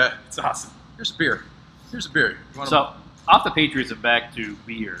 Yeah. Yeah. It's awesome. Here's a beer. Here's a beer. You want So off the Patriots and back to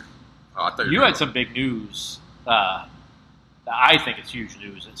beer. Oh, I thought You were had some big news. I think it's huge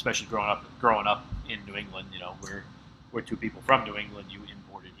news, especially growing up in New England. You know, we're two people from New England. You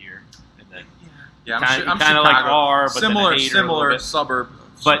imported here, and then Yeah, I'm kind Chicago. of like are, but then a hater a little similar bit. suburb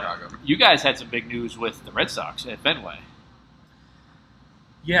of But Chicago. you guys had some big news with the Red Sox at Fenway.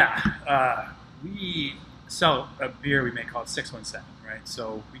 Yeah. We sell a beer we make called 617, right?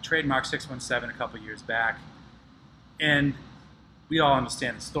 So we trademarked 617 a couple years back. And we all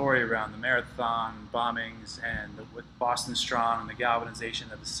understand the story around the marathon bombings and with Boston Strong and the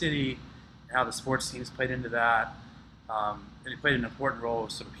galvanization of the city, and how the sports teams played into that. And it played an important role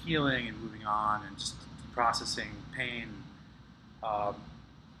of sort of healing and moving on and just processing pain.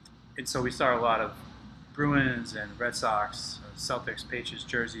 And so we saw a lot of Bruins and Red Sox, Celtics, Patriots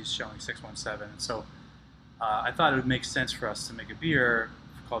jerseys showing 617. And so I thought it would make sense for us to make a beer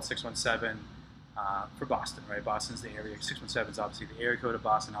called 617 for Boston, right? Boston's the area. 617 is obviously the area code of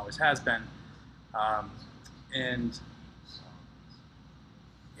Boston, always has been. And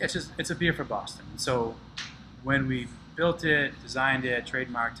it's a beer for Boston. And so when we built it, designed it,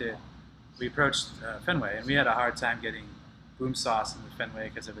 trademarked it, we approached Fenway, and we had a hard time getting boom sauce in the Fenway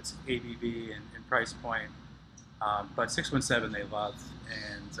because of its ABV and price point. But 617 they loved,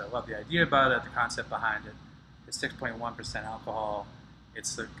 and I love the idea about it, the concept behind it. It's 6.1% alcohol.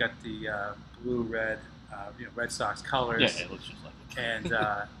 It's got the blue-red, Red Sox colors. Yeah, it looks just like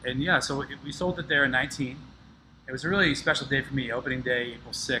it. And yeah, so we sold it there in 19. It was a really special day for me. Opening day,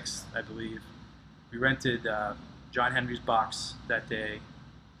 April 6th, I believe. We rented John Henry's box that day,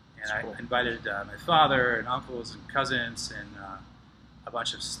 and I invited my father and uncles and cousins and a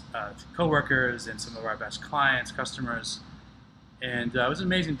bunch of coworkers and some of our best clients, customers, and it was an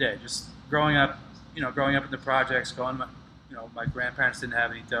amazing day. Just growing up in the projects, my grandparents didn't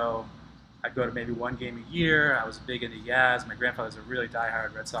have any dough. I'd go to maybe one game a year. I was big into Yaz. My grandfather's a really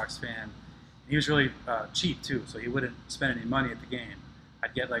diehard Red Sox fan. He was really cheap too, so he wouldn't spend any money at the game.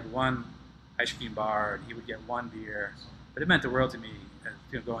 I'd get like one ice cream bar, and he would get one beer. But it meant the world to me,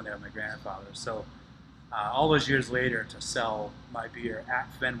 going there with my grandfather. So all those years later, to sell my beer at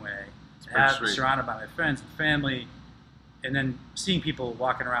Fenway, surrounded by my friends and family, and then seeing people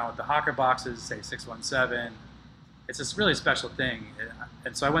walking around with the hawker boxes, say 617, it's this really special thing.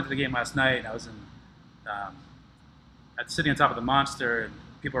 And so I went to the game last night, and I was sitting on top of the Monster, and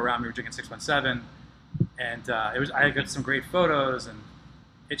people around me were drinking 617, and I got some great photos, and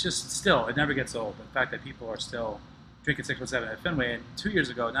it's just it never gets old. The fact that people are still drinking 617 at Fenway, and 2 years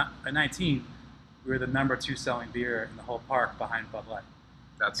ago, at 19, we were the number 2 selling beer in the whole park behind Bud Light.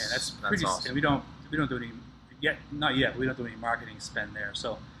 That's pretty awesome. And we don't do any not yet. But we don't do any marketing spend there.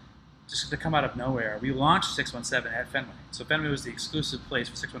 So just to come out of nowhere, we launched 617 at Fenway. So Fenway was the exclusive place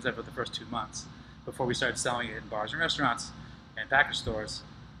for 617 for the first 2 months before we started selling it in bars and restaurants and package stores.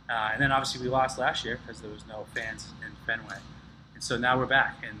 And then obviously we lost last year because there was no fans in Fenway. And so now we're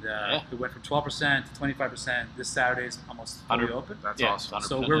back, and we went from 12% to 25%. This Saturday is almost fully open. That's awesome.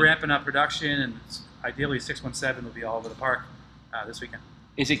 So we're ramping up production, and ideally 617 will be all over the park this weekend.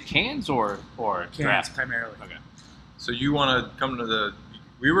 Is it cans or Cans draft? primarily. Okay. So you want to come to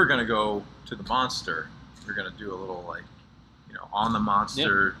we were going to go to the Monster. We are going to do a little on the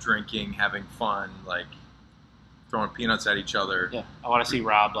Monster, drinking, having fun, throwing peanuts at each other. Yeah, I want to see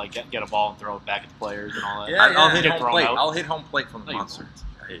Rob get a ball and throw it back at the players and all that. Yeah, I'll hit Get home thrown plate. out. I'll hit home plate from the No, you Monster.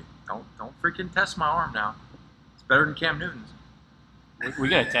 Hey, don't freaking test my arm now. It's better than Cam Newton's. We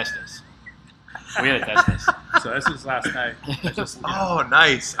gotta test this. We gotta test this. So this is last night. It's just, Oh,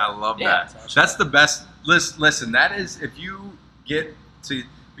 nice! I love Yeah. that. That's the best. Listen, that is if you get to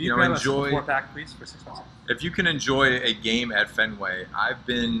enjoy. 4-pack, please, for 6 months. If you can enjoy a game at Fenway, I've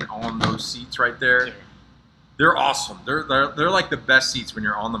been on those seats right there. Sure. They're awesome. They're like the best seats when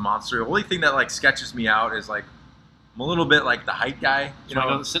you're on the Monster. The only thing that sketches me out is I'm a little bit like the height guy. You want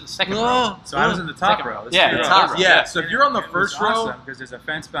to go sit in the second row? So I was in the top Second row. row. Yeah, the top row. Yeah, so if you're on the It was first row, awesome because there's a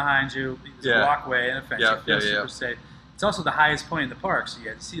fence behind you, there's Yeah. a walkway and a fence. Yeah, You feel yeah, super safe. It's also the highest point in the park, so you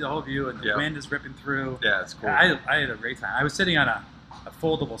had to see the whole view, and the Yeah. wind is ripping through. yeah, it's cool. I had a great time. I was sitting on a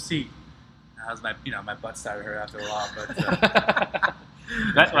foldable seat. That was my butt started hurt after a while. But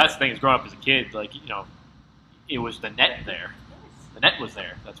that's the thing is, growing up as a kid, like, it was the net there. The net was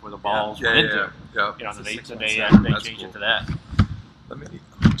there. That's where the balls went into. Yeah. They That's changed cool. it to that. Let me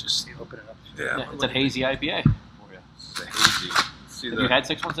just open it up. Yeah, It's a hazy IPA for you. It's a hazy. Let's see Have you had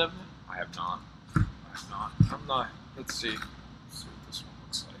 617? I have not. I'm not. Let's see. Let's see what this one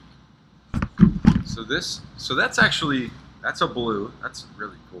looks like. So that's actually, that's a blue. That's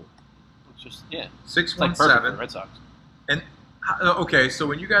really cool. It's just, yeah. It's like 617. perfect for the Red Sox. And okay, so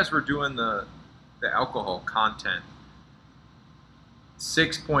when you guys were doing the alcohol content,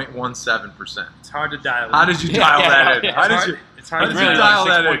 6.17%. It's hard to dial. How did you dial that in? Yeah. How did you? It's How hard did to you really dial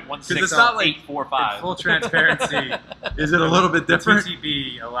like that in? 6.16, Because it's not like. 845. In full transparency, Is it a little bit the different?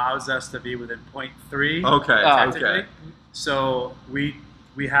 TTB allows us to be within 0.3. Okay. technically. Okay. So we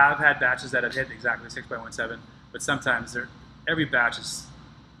have had batches that have hit exactly 6.17, but sometimes every batch is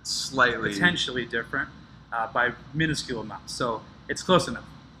Slightly. potentially different by minuscule amounts. So it's close enough.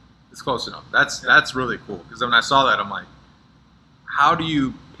 It's close enough. That's really cool. Because when I saw that, I'm like, how do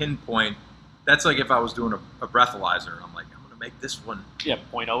you pinpoint? That's like if I was doing a breathalyzer. I'm like, I'm going to make this one Yeah,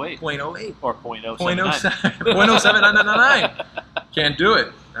 0.08. 0.08. Or 0.079. 0.07999. Can't do it.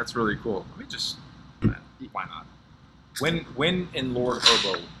 That's really cool. Let me just, why not? When in Lord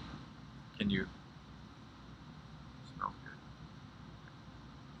Hobo can you smell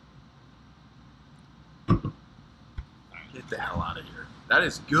good? Get the hell out of here. That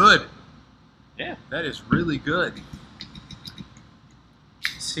is good. Yeah. That is really good.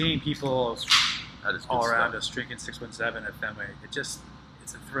 Seeing people That is good all around stuff. us drinking 617 at Fenway, it's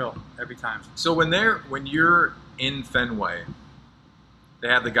a thrill every time. So when you're in Fenway, they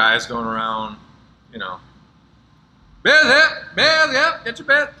have the guys going around, Bears yep, get your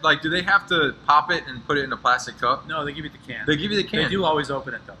bet. Like, do they have to pop it and put it in a plastic cup? No, they give you the can. They give you the can. They do always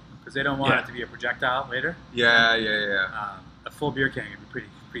open it though, because they don't want Yeah. it to be a projectile later. Yeah. A full beer can can be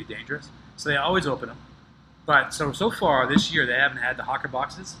pretty dangerous. So they always open them. But so far this year they haven't had the hawker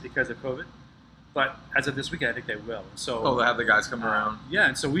boxes because of COVID. But as of this weekend, I think they will. So Oh, they have the guys coming around. Yeah,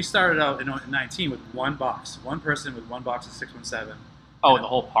 and so we started out in 19 with one box, one person with one box of 617 Oh, in the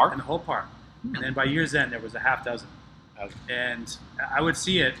whole park? in the whole park. And then by year's end, there was a half dozen. Okay. And I would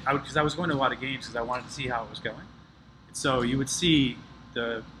see it because I was going to a lot of games because I wanted to see how it was going. And so you would see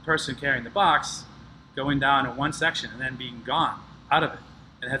the person carrying the box going down in one section and then being gone out of it,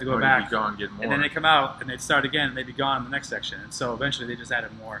 and had to go Or you'd back. be gone, get more. And then they come out and they'd start again and they'd be gone in the next section. And so eventually they just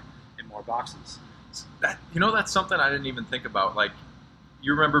added more and more boxes. That's something I didn't even think about. Like,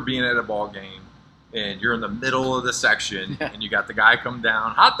 you remember being at a ball game and you're in the middle of the section and you got the guy come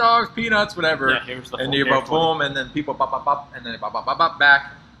down, hot dogs, peanuts, whatever. Yeah, here's the and full you carry boom, and then people pop, and then pop,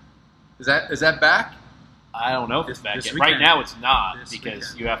 back. Is that back? I don't know if it's back This yet. weekend. Right now it's not, This because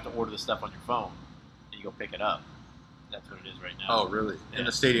weekend. you have to order the stuff on your phone and you go pick it up. That's what it is right now. Oh, really? Yeah. In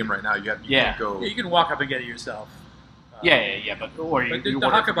the stadium right now, you Yeah. can't go. Yeah, you can walk up and get it yourself. Yeah, but But you the order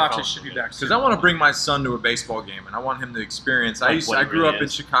hawker it from your boxes phone. should be back soon. Because I want to bring my son to a baseball game, and I want him to experience. Like what I it grew really up in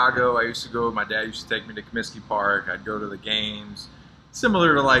is. Chicago. I used to go. My dad used to take me to Comiskey Park. I'd go to the games,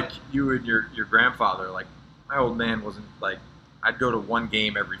 similar to like you and your grandfather. Like, my old man wasn't like. I'd go to one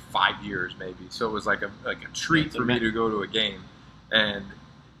game every 5 years, maybe. So it was like a treat It's for me to go to a game, and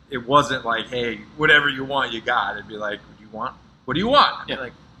it wasn't like, hey, whatever you want, you got. It'd be like, what do you want? I'd be Yeah.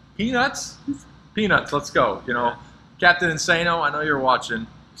 like, peanuts, let's go. Yeah. Captain Insano, I know you're watching.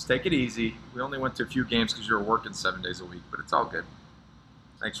 Just take it easy. We only went to a few games because you were working 7 days a week, but it's all good.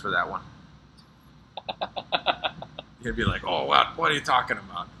 Thanks for that one. He'll be like, oh, what are you talking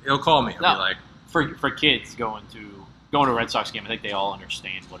about? He'll call me. He'll No. be like, For kids going to a Red Sox game, I think they all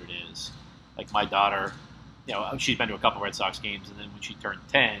understand what it is. Like my daughter, she's been to a couple Red Sox games, and then when she turned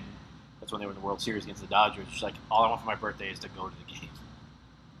 10, that's when they were in the World Series against the Dodgers. She's like, all I want for my birthday is to go to the game.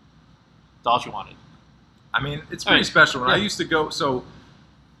 That's all she wanted. I mean, it's pretty special. When I used to go, so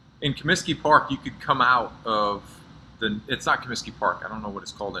in Comiskey Park, you could come out of it's not Comiskey Park. I don't know what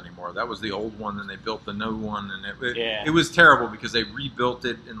it's called anymore. That was the old one, and they built the new one, and it was terrible because they rebuilt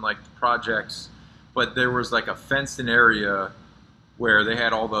it in like the projects. But there was like a fenced-in area where they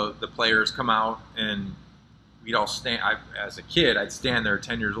had all the players come out, and we'd all stand. As a kid, I'd stand there,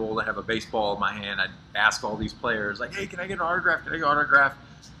 10 years old. I'd have a baseball in my hand. I'd ask all these players, like, "Hey, can I get an autograph? Can I get an autograph?"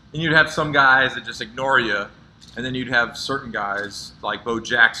 And you'd have some guys that just ignore you, and then you'd have certain guys like Bo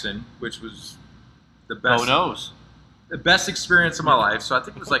Jackson, which was the best. Bo knows. The best experience of my life. So I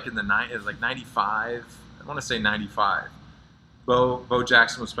think it was like in it was like 95. I want to say 95. Bo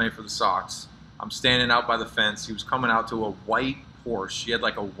Jackson was playing for the Sox. I'm standing out by the fence. He was coming out to a white Porsche. He had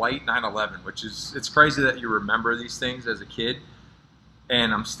like a white 911, which is, it's crazy that you remember these things as a kid.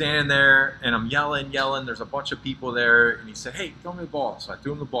 And I'm standing there and I'm yelling. There's a bunch of people there. And he said, hey, throw me the ball. So I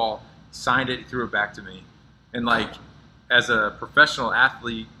threw him the ball, signed it, he threw it back to me. And like, as a professional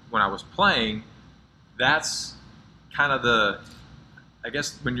athlete, when I was playing, that's kind of the, I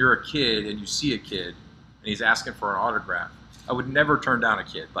guess when you're a kid and you see a kid and he's asking for an autograph, I would never turn down a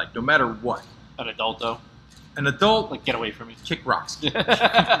kid, like no matter what. An adult, though? An adult, Like, get away from me. kick rocks. Kick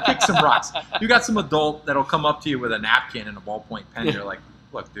some rocks. You got some adult that'll come up to you with a napkin and a ballpoint pen. And you're like,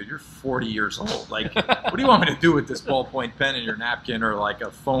 look, dude, you're 40 years old. Like, what do you want me to do with this ballpoint pen and your napkin or like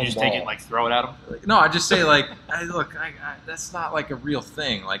a foam You just ball? take it and, like, throw it at him? No, I just say like, look, that's not like a real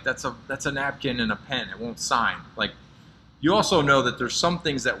thing. Like that's a napkin and a pen. It won't sign. Like, you also know that there's some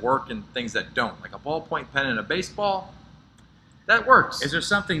things that work and things that don't. Like a ballpoint pen and a baseball, that works. Is there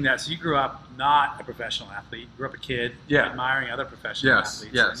something that, so you grew up not a professional athlete, you grew up a kid Yeah. admiring other professional Yes,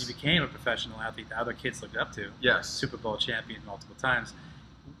 athletes, yes. and you became a professional athlete that other kids looked up to, Yes. Super Bowl champion multiple times.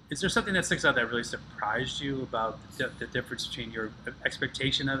 Is there something that sticks out that really surprised you about the difference between your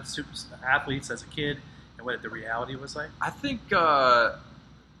expectation of super athletes as a kid and what the reality was like? I think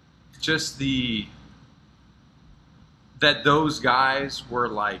just that those guys were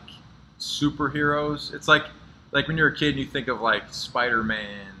like superheroes. It's like when you're a kid and you think of like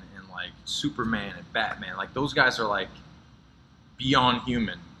Spider-Man and like Superman and Batman. Like those guys are like beyond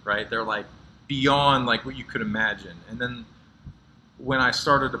human, right? They're like beyond like what you could imagine. And then when I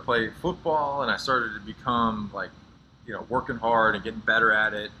started to play football and I started to become like, you know, working hard and getting better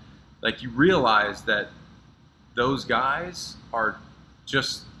at it, like you realize that those guys are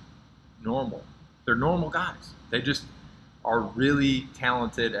just normal. They're normal guys. They just are really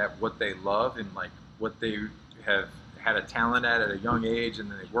talented at what they love and like what they have had a talent at a young age, and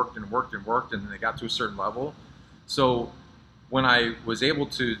then they worked and worked and worked, and then they got to a certain level. So when I was able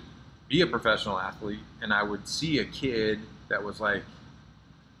to be a professional athlete and I would see a kid that was like,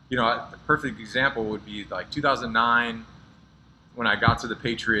 you know, a perfect example would be like 2009 when I got to the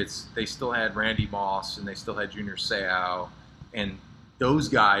Patriots. They still had Randy Moss and they still had Junior Seau, and those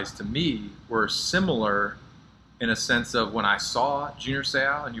guys to me were similar in a sense of when I saw Junior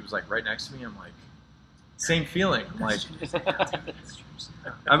Seau and he was like right next to me, I'm like, same feeling. I'm like,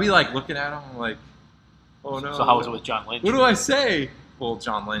 I'd be like looking at him, I'm like, oh no. So how was it with John Lynch? What do I say? Well,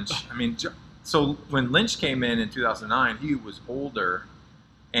 John Lynch. I mean, so when Lynch came in 2009, he was older.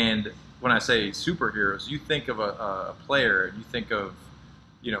 And when I say superheroes, you think of a player and you think of,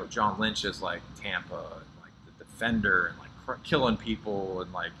 you know, John Lynch as like Tampa, like the defender and like killing people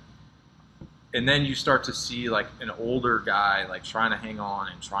and like, and then you start to see like an older guy like trying to hang on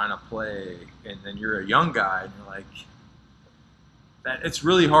and trying to play, and then you're a young guy and you're like, that it's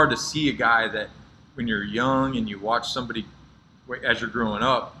really hard to see a guy that when you're young and you watch somebody as you're growing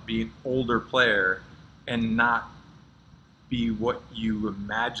up be an older player and not be what you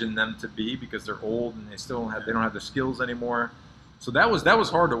imagine them to be because they're old and they don't have the skills anymore. So that was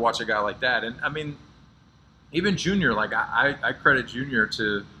hard to watch a guy like that. And I mean, even Junior, like I credit Junior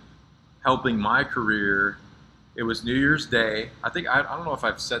to helping my career. It was New Year's Day. I think I don't know if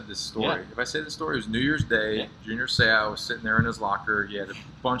I've said this story. Yeah. If I say this story, it was New Year's Day. Yeah. Junior Seau was sitting there in his locker. He had a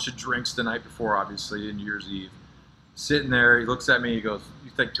bunch of drinks the night before, obviously, and New Year's Eve. Sitting there, he looks at me. He goes, "You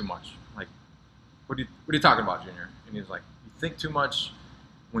think too much." I'm like, what are you talking about, Junior? And he's like, "You think too much.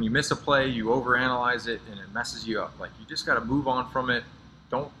 When you miss a play, you overanalyze it, and it messes you up. Like you just got to move on from it.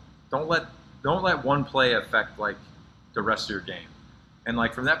 Don't let one play affect like the rest of your game." And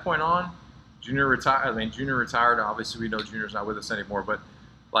like from that point on, Junior retired. Obviously, we know Junior's not with us anymore. But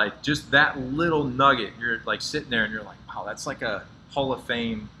like just that little nugget, you're like sitting there and you're like, wow, that's like a Hall of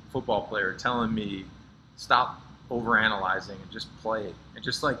Fame football player telling me, stop overanalyzing and just play and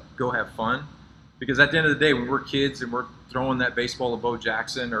just like go have fun. Because at the end of the day, when we're kids and we're throwing that baseball to Bo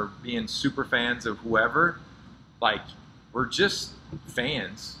Jackson or being super fans of whoever, like we're just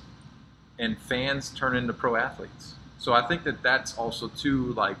fans, and fans turn into pro athletes. So I think that that's also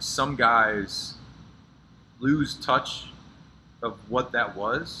too, like some guys lose touch of what that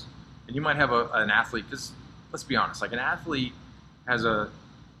was. And you might have an athlete, because let's be honest, like an athlete has a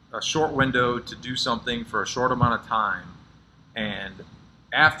short window to do something for a short amount of time. And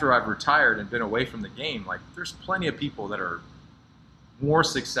after I've retired and been away from the game, like there's plenty of people that are more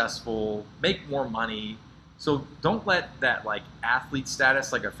successful, make more money. So don't let that like athlete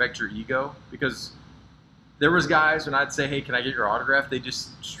status like affect your ego, because there was guys when I'd say, hey, can I get your autograph? They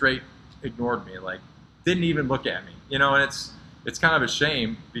just straight ignored me, like didn't even look at me, you know. And it's kind of a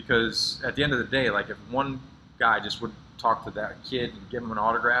shame, because at the end of the day, like if one guy just would talk to that kid and give him an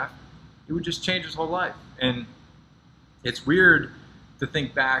autograph, it would just change his whole life. And it's weird to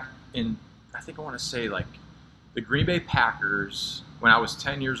think back in, I think I want to say like the Green Bay Packers when I was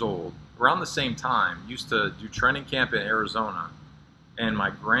 10 years old, around the same time, used to do training camp in Arizona, and my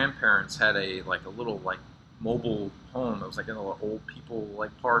grandparents had a little mobile home. It was like in a little old people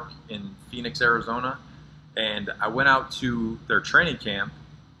park in Phoenix, Arizona, and I went out to their training camp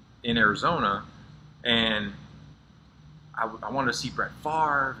in Arizona, and I wanted to see Brett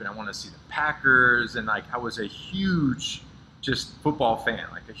Favre, and I wanted to see the Packers, and I was a huge just football fan,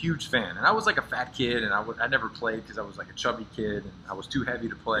 a huge fan. And I was a fat kid, and I never played because I was a chubby kid, and I was too heavy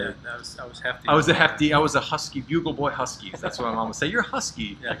to play. Yeah, I was hefty. I was a husky, bugle boy Huskies. That's what my mom would say. You're a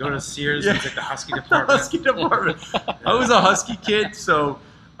husky. Yeah, go to Sears Yeah. and take the husky department. The husky department. I was a husky kid, so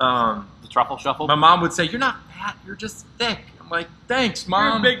The truffle shuffle. my mom would say, "You're not fat. You're just thick." I'm like, "Thanks,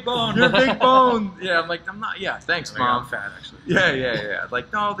 mom. You're a big bone. You're a big bone." Yeah, I'm like, "I'm not." Yeah, thanks, mom. I'm fat, actually. Yeah.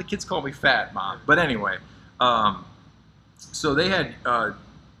 No, the kids call me fat, mom. But anyway, so they had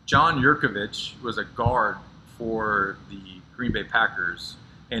John Yurkovich was a guard for the Green Bay Packers,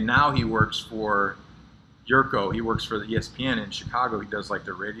 and now he works for Yurko. He works for the ESPN in Chicago. He does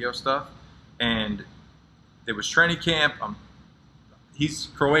the radio stuff, and there was training camp. He's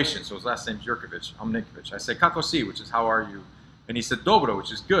Croatian, so his last name's Yurkovich. I'm Ninkovic. I say kako si, which is how are you, and he said dobro,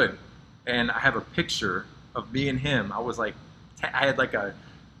 which is good. And I have a picture of me and him. I had a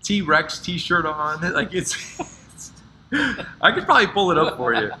T-Rex T-shirt on. It's I could probably pull it up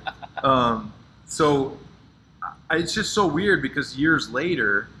for you. So it's just so weird because years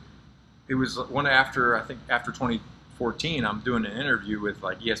later, it was after 2014, I'm doing an interview with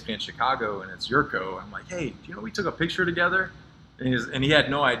ESPN Chicago, and it's Yurko. I'm like, "Hey, do you know we took a picture together?" And he had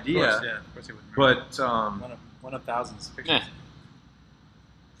no idea. Of course he wouldn't. But one of thousands of pictures. Yeah.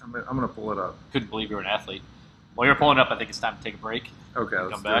 I'm gonna pull it up. Couldn't believe you were an athlete. While you're pulling up, I think it's time to take a break. Okay,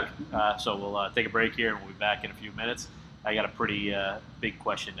 let's Come do back. it. So we'll take a break here, and we'll be back in a few minutes. I got a pretty big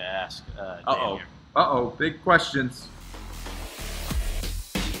question to ask Dan here. Big questions.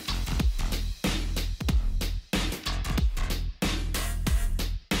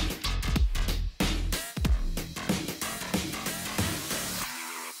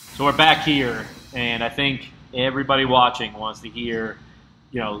 So we're back here, and I think everybody watching wants to hear,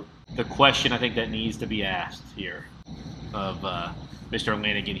 the question I think that needs to be asked here of Mr.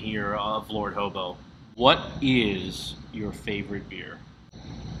 Lanigan here of Lord Hobo. What is your favorite beer?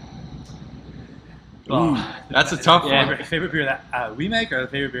 That's a tough Yeah. one. Favorite beer that we make, or the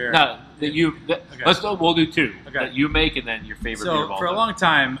favorite beer? No, Okay. we'll do two. Okay. That you make, and then your favorite beer of So all for a time. long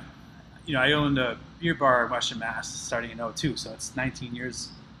time, I owned a beer bar in Western Mass starting in 2002, so it's 19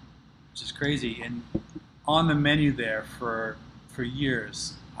 years, which is crazy. And on the menu there for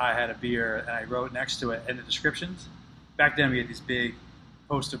years, I had a beer, and I wrote next to it in the descriptions. Back then, we had these big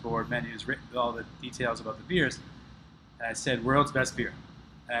poster board menus written with all the details about the beers, and I said, "World's best beer."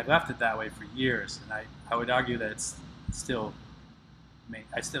 And I left it that way for years, and I would argue that I still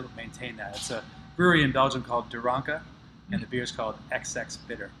maintain that. It's a brewery in Belgium called Duranca, and the beer is called XX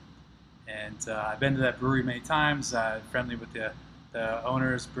Bitter. And I've been to that brewery many times, friendly with the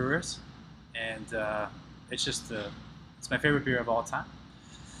owners, brewers, and it's my favorite beer of all time.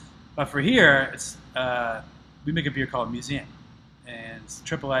 But for here, we make a beer called Museum, and it's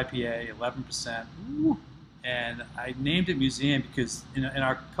triple IPA, 11%. And I named it Museum because in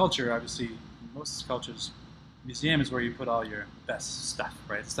our culture, obviously, in most cultures, museum is where you put all your best stuff,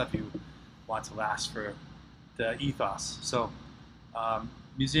 right? Stuff you want to last for the ethos. So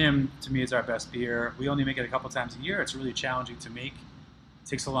Museum, to me, is our best beer. We only make it a couple times a year. It's really challenging to make. It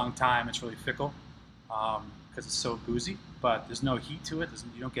takes a long time. It's really fickle because it's so boozy, but there's no heat to it.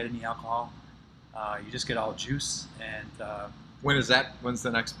 You don't get any alcohol. You just get all juice. And When's the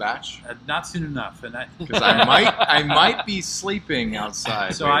next batch? not soon enough. And Because I might be sleeping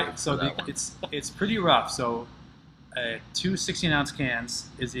outside. It's pretty rough. So 2 16-ounce cans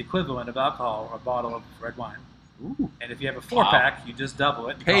is the equivalent of alcohol or a bottle of red wine. Ooh. And if you have a 4-pack, you just double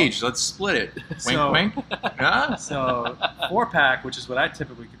it. Paige, let's split it. Wink, So- wink. Huh? So 4-pack, which is what I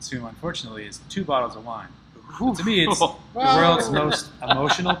typically consume, unfortunately, is 2 bottles of wine. To me, it's the world's most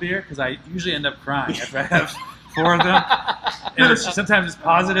emotional beer because I usually end up crying after I have 4 of them. And sometimes it's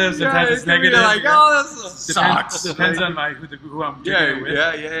positive, sometimes it's negative. You're like, oh, this sucks. Depends on who I'm drinking it with.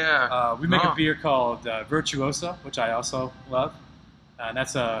 Yeah. We make a beer called Virtuoso, which I also love. And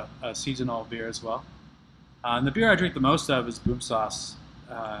that's a seasonal beer as well. And the beer I drink the most of is Boom Sauce.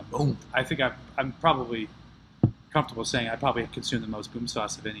 Boom. I think I'm probably comfortable saying I probably consume the most Boom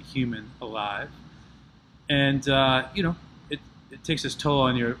Sauce of any human alive. And it takes its toll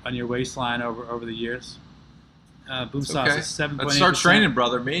on your waistline over the years. Boom Sauce is 7.8%. Let's start training,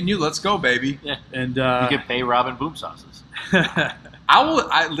 brother. Me and you, let's go, baby. Yeah. And You could pay Robin boom sauces.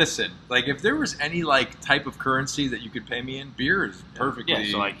 I listen. Like, if there was any like type of currency that you could pay me in, beer is perfectly.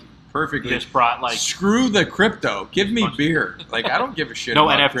 Yeah, so like perfectly. just brought like Screw the crypto. Give me beer. Like, I don't give a shit No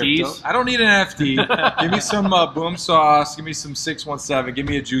about NFTs? crypto. I don't need an NFT. Give me some boom sauce. Give me some 617. Give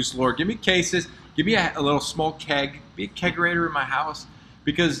me a juice lord. Give me cases. Give me a little small keg. Be a kegerator in my house.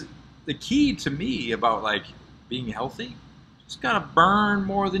 Because the key to me about like being healthy, you just gotta burn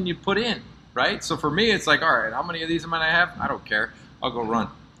more than you put in, right? So for me, it's like, all right, how many of these am I gonna have? I don't care. I'll go run.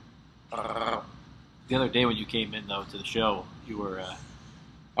 the other day when you came in though to the show, you were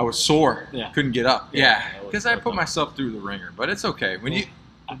I was sore. Yeah. Couldn't get up. Yeah, Yeah, that was because I tough. put myself through the ringer. But it's okay. When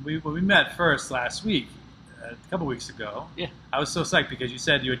When we met first last week, a couple weeks ago, Yeah. I was so psyched because you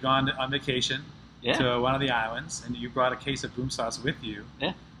said you had gone on vacation yeah. to one of the islands and you brought a case of boom sauce with you.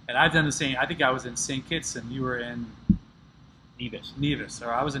 Yeah. And I've done the same. I think I was in St. Kitts and you were in Nevis.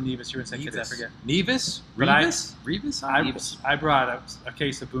 or I was in Nevis. You were in St. Kitts. I forget. Nevis? But I- Revis? I brought a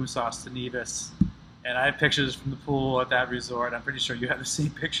case of boom sauce to Nevis, and I have pictures from the pool at that resort. I'm pretty sure you have the same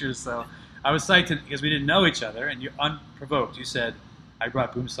pictures. So I was psyched because we didn't know each other, and you unprovoked. You said I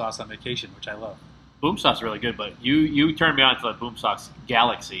brought boom sauce on vacation, which I love. Boom sauce is really good, but you turned me on to the boom sauce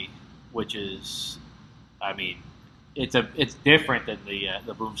Galaxy, which is, I mean, it's different than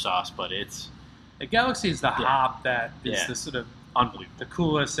the boom sauce, but it's The Galaxy is the hop that is Yeah. the sort of unbelievable. the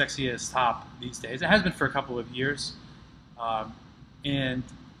coolest, sexiest hop these days. It has been for a couple of years, and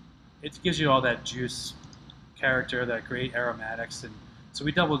it gives you all that juice character, that great aromatics, and so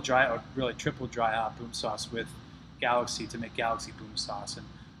we double dry, or really triple dry hop boom sauce with Galaxy to make Galaxy boom sauce, and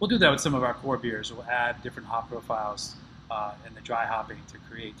we'll do that with some of our core beers. We'll add different hop profiles in the dry hopping to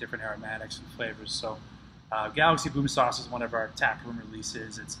create different aromatics and flavors. So Galaxy boom sauce is one of our tap room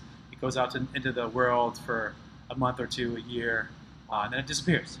releases. It goes out into the world for a month or two, a year, and then it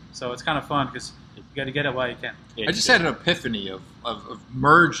disappears. So it's kind of fun because you got to get it while you can. I just had an epiphany of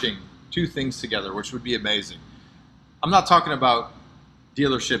merging two things together, which would be amazing. I'm not talking about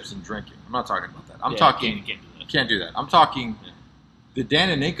dealerships and drinking. I'm not talking about that. I'm talking. Can't do that. Can't do that. I'm talking the Dan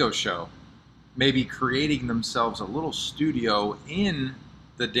and Ninko show, maybe creating themselves a little studio in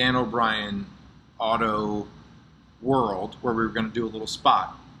the Dan O'Brien auto world where we were going to do a little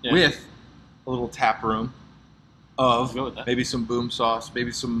spot with a little tap room of Go with that. maybe some boom sauce,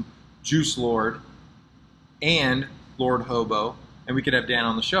 maybe some juice lord, and Lord Hobo, and we could have Dan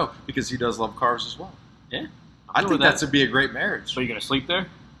on the show because he does love cars as well. Yeah. I Go think with that. that would be a great marriage. So you're gonna sleep there?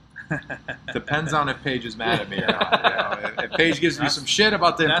 Depends on if Paige is mad at me or not. You know, if Paige gives me some shit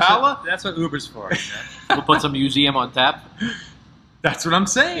about the That's Impala, that's what Uber's for. you know? We'll put some museum on tap. that's what I'm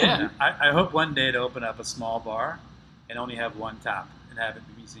saying. Yeah. I hope one day to open up a small bar and only have one tap and have it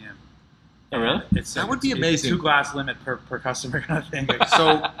in a museum. Oh, really? That would be amazing. 2 glass limit per customer kind of thing.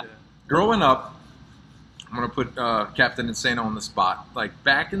 So, growing up, I'm going to put Captain Insano on the spot. Like,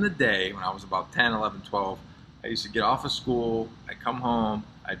 back in the day, when I was about 10, 11, 12, I used to get off of school, I'd come home,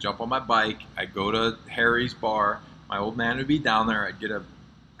 I'd jump on my bike, I'd go to Harry's bar, my old man would be down there, I'd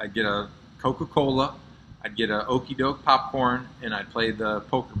get a Coca-Cola, I'd get a Okie Doke popcorn, and I'd play the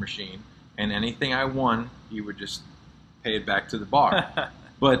poker machine, and anything I won, he would just pay it back to the bar.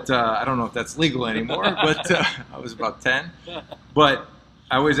 But I don't know if that's legal anymore, but I was about 10. But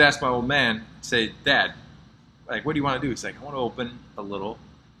I always ask my old man, say, Dad, like, what do you want to do? He's like, I want to open a little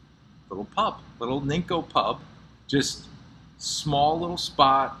pub, little Ninko pub, just small little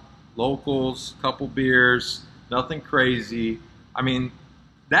spot, locals, couple beers, nothing crazy. I mean,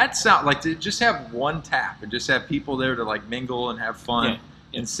 that sound like to just have one tap and just have people there to like mingle and have fun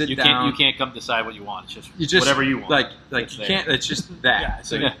and sit you down. You can't come decide what you want. It's just, You just whatever you want. Like It's you there. can't. It's just that. Yeah,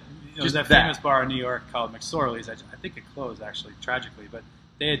 so Yeah. there's that that. famous bar in New York called McSorley's. I think it closed actually tragically, but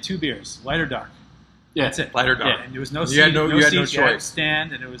they had 2 beers, light or dark. Yeah. That's it. Light or dark. Yeah, and there was no You seat, had no seats. You had a choice.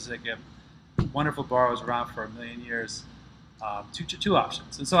 stand, and it was like a wonderful bar. It was around for a million years. Two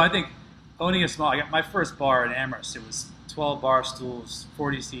options, and so I think owning a small. I got my first bar in Amherst. It was 12 bar stools,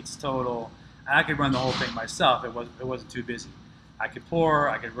 40 seats total, and I could run the whole thing myself. It wasn't too busy. I could pour,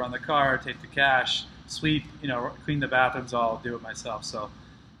 I could run the car, take the cash, sweep, clean the bathrooms, all do it myself. So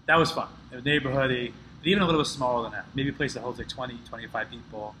that was fun. It was neighborhoody, but even a little bit smaller than that. Maybe a place that holds like 20, 25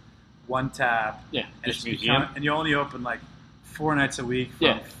 people, one tap. Yeah, and just it's museum. and you only open like 4 nights a week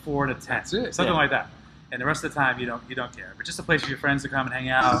from 4 to 10. That's it, Something yeah. like that. And the rest of the time you don't care. But just a place for your friends to come and hang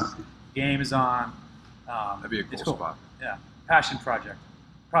out. Game is on. That'd be a it's cool spot. Yeah. Passion project.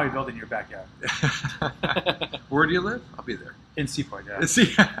 Probably built in your backyard. Where do you live? I'll be there. In Seaport, yeah.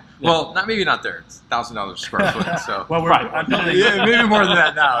 See, well, maybe not there. It's $1,000 a square foot. So Well, I'm building, yeah, maybe more than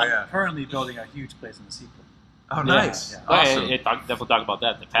that now. Yeah. currently building a huge place in the Seaport. Oh, nice. Yeah. Awesome. Definitely talk about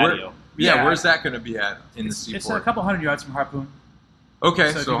that. The patio. Yeah, Yeah. where's that going to be at in the It's Seaport? a couple hundred yards from Harpoon.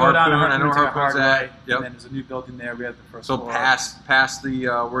 Okay, So if so you go down Harpoon, I know to the Harpoon's hard at. right, Yep. and then there's a new building there. We have the first So floor. past the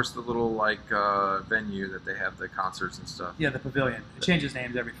where's the little like venue that they have the concerts and stuff. Yeah, the pavilion. It changes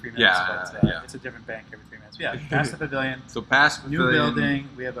names every 3 minutes, Yeah, but yeah. it's a different bank every 3 minutes. Yeah, past the pavilion, So past new pavilion, building.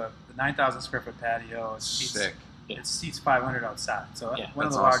 We have a 9,000 square foot patio. It seats, sick. it seats 500 outside. So Yeah, one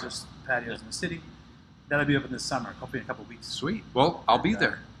of that's the awesome. largest patios in the city. That'll be open this summer, hopefully in a couple of weeks. Sweet. Well, I'll be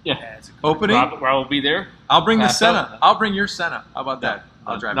there. Yeah. Yeah, it's a Opening. Rob will be there. I'll bring the Pass Senna. out. I'll bring your Senna. How about that?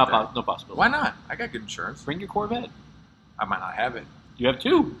 I'll drive it there. No possibility. Why not? I got good insurance. Bring your Corvette. I might not have it. You have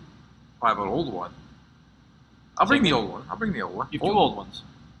two. I have an old one. I'll bring the old one. I'll bring the old one. You have two old ones.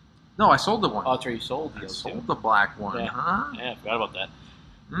 No, I sold the one. Oh, that's right. You sold I these sold the black one, Yeah. huh? Yeah, I forgot about that.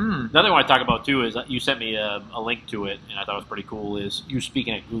 Mm. Another thing I want to talk about too is you sent me a link to it, and I thought it was pretty cool. Is you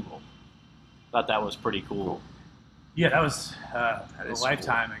speaking at Google? Thought that was pretty cool. Yeah, that was is a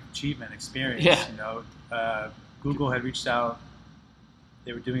lifetime achievement experience. Yeah. You know, Google had reached out.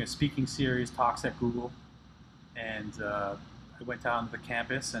 They were doing a speaking series, talks at Google, and I went down to the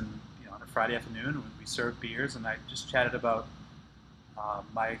campus, and on a Friday afternoon, we served beers, and I just chatted about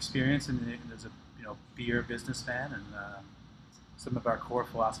my experience as a beer businessman, and some of our core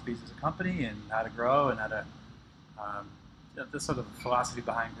philosophies as a company, and how to grow, and how to this sort of philosophy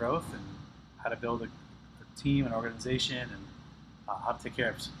behind growth, and how to build a team and organization, and how to take care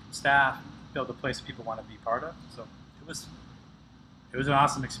of staff, and build a place people want to be part of. So it was an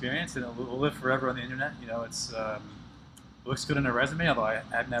awesome experience, and it will live forever on the internet. It's it looks good on a resume, although I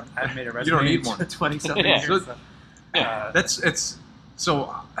haven't made a resume. You don't need in one. 20-something Yeah. years. So- So, It's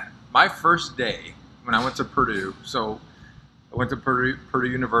so. My first day when I went to Purdue. So I went to Purdue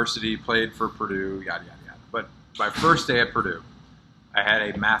University, played for Purdue, yada yada yada. But my first day at Purdue, I had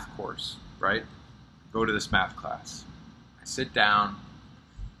a math course. Right, go to this math class. I sit down.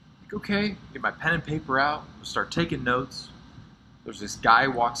 Like, okay, get my pen and paper out. Start taking notes. There's this guy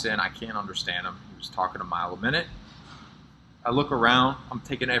walks in. I can't understand him. He was talking a mile a minute. I look around. I'm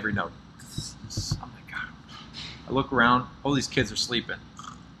taking every note. Oh my god. I look around. All these kids are sleeping.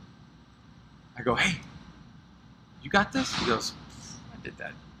 I go, hey, you got this? He goes, I did that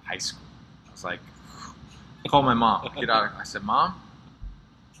in high school. I was like, I called my mom. Get out. I said, Mom,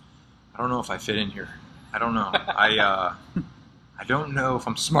 I don't know if I fit in here. I don't know. I don't know if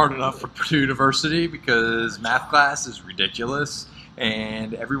I'm smart enough for Purdue University because math class is ridiculous,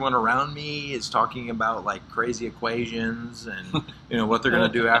 and everyone around me is talking about like crazy equations and what they're gonna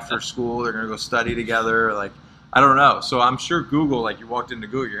do after school. They're gonna go study together. Like, I don't know. So I'm sure Google, like you walked into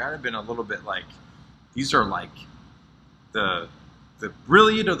Google, you had to have been a little bit like, these are like the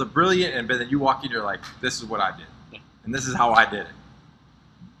brilliant of the brilliant, and then you walk in, you're like, this is what I did, and this is how I did it.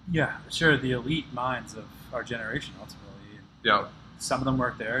 yeah, sure, the elite minds of our generation, ultimately. Yeah. Some of them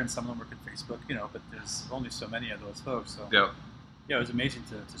work there, and some of them work at Facebook, but there's only so many of those folks. So Yeah. yeah, it was amazing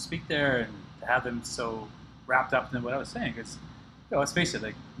to speak there and to have them so wrapped up in what I was saying. Because let's face it,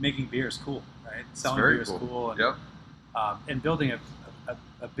 like making beer is cool, right? Selling very beer is cool. cool, and, Yep. and building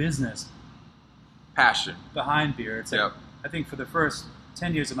a business Passion. behind beer. It's like, Yep. I think for the first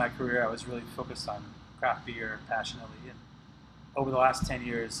 10 years of my career, I was really focused on craft beer passionately, and over the last 10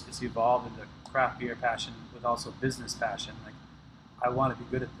 years, it's evolved into craft beer passion with also business passion. Like, I want to be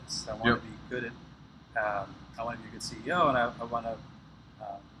good at this. I want Yep. to be good at. I want to be a good CEO, and I want to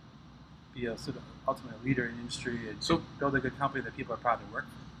be a sort of ultimately a leader in the industry and So- build a good company that people are proud to work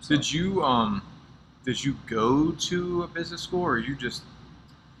for. So, Did you go to a business school, or you just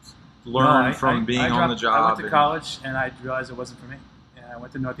learn from being on the job? I went to college, and I realized it wasn't for me. And I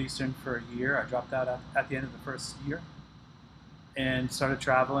went to Northeastern for a year. I dropped out at the end of the first year, and started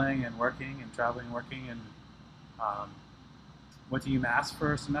traveling and working, and went to UMass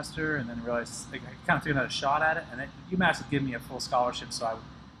for a semester, and then realized I kind of took another shot at it. And UMass had given me a full scholarship, so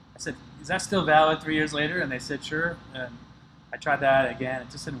I said, "Is that still valid 3 years later?" And they said, "Sure." And I tried that again. It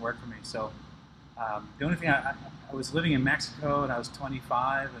just didn't work for me. So the only thing I was living in Mexico, and I was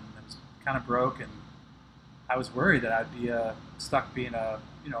 25, and I was kind of broke, and I was worried that I'd be stuck being a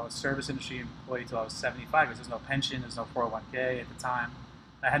service industry employee till I was 75, because there's no pension, there's no 401k at the time.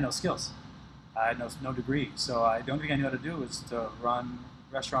 I had no skills. I had no degree. So the only thing I knew how to do was to run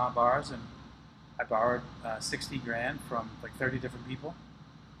restaurant bars, and I borrowed 60 grand from like 30 different people.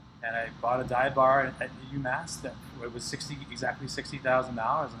 And I bought a dive bar at UMass that it was exactly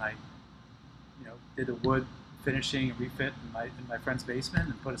 $60,000, and I did a wood finishing refit in my friend's basement,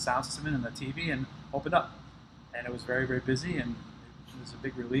 and put a sound system in and a TV, and opened up. And it was very, very busy, and it was a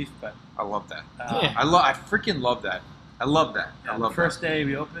big relief. But I love that. Yeah. I freaking love that. I love that. I the love first day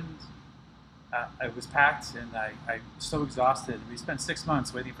we opened, it was packed, and I was so exhausted. We spent 6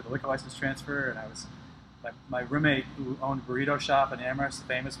 months waiting for the liquor license transfer, and I was my roommate who owned a burrito shop in Amherst, the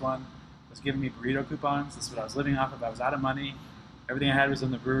famous one, was giving me burrito coupons. This is what I was living off of. I was out of money. Everything I had was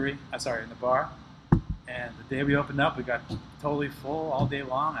in the brewery. In the bar. And the day we opened up, we got totally full all day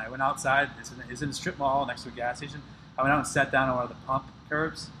long. I went outside. It's in a strip mall next to a gas station. I went out and sat down on one of the pump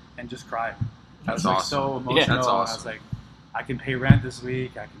curbs and just cried. I was That's so awesome. emotional. Yeah, that's And awesome. I was like, I can pay rent this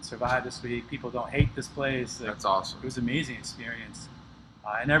week. I can survive this week. People don't hate this place. Like, That's awesome. it was an amazing experience.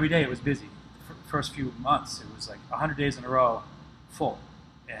 And every day it was busy. The first few months, it was like 100 days in a row, full.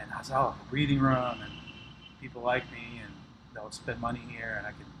 And I was a breathing room, and people like me, and they'll spend money here. And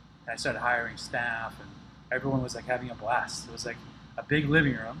I started hiring staff, and everyone was like having a blast. It was like a big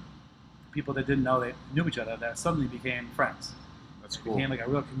living room. People that didn't know they knew each other that suddenly became friends. That's It cool. became like a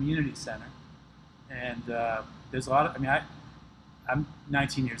real community center. And there's a lot of, I'm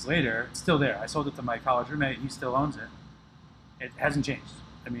 19 years later, it's still there. I sold it to my college roommate, he still owns it. It hasn't changed.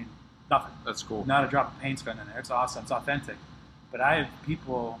 Nothing. That's cool. Not a drop of paint spent in there. It's awesome, it's authentic. But I have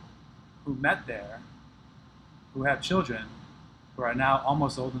people who met there, who have children, who are now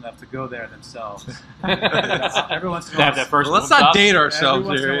almost old enough to go there themselves. Every once in a To have while, that first Well, let's boom not top. date ourselves every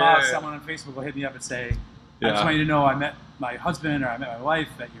once in here. a while, Yeah, yeah. someone on Facebook will hit me up and say, I Yeah. just want you to know I met my husband or I met my wife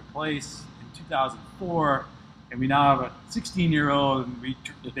at your place in 2004, and we now have a 16-year-old, and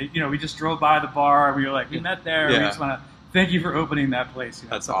we just drove by the bar, and we were like, we met there, we Yeah. just want to thank you for opening that place.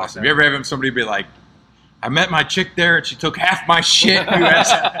 That's stuff like awesome. that. You ever have somebody be like, I met my chick there and she took half my shit. You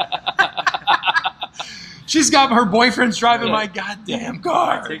asked- She's got her boyfriend's driving Yeah. my goddamn I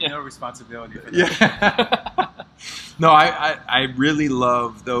car. take no responsibility for that. Yeah. No, I really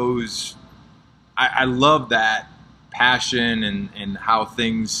love those. I love that passion and how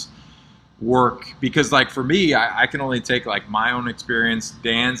things work, because like for me, I can only take like my own experience,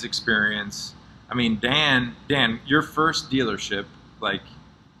 Dan's experience. I mean, Dan, your first dealership, like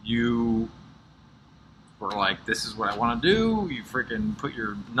you were like, this is what I want to do. You freaking put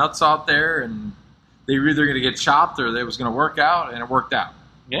your nuts out there, and they were either going to get chopped or it was going to work out, and it worked out.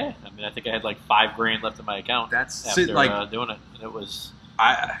 Yeah, I think I had like $5,000 left in my account That's after it, like doing it, and it was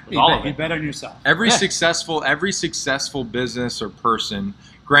You all bet, of you it. bet on yourself. every Yeah. successful business or person.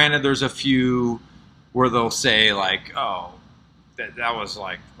 Granted, there's a few where they'll say like, "Oh, that was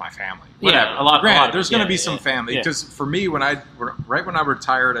like my family." Whatever. Yeah, a lot Granted, of there's it, going to yeah, be some yeah, family, yeah. because for me, right when I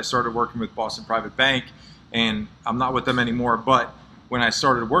retired, I started working with Boston Private Bank, and I'm not with them anymore. But when I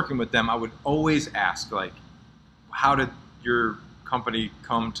started working with them, I would always ask like, "How did your company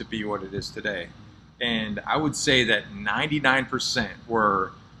come to be what it is today?" And I would say that 99%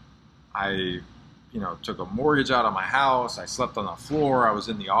 were I took a mortgage out on my house. I slept on the floor. I was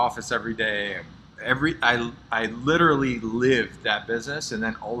in the office every day. I literally lived that business, and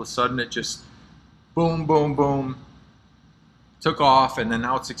then all of a sudden it just boom, boom, boom, took off, and then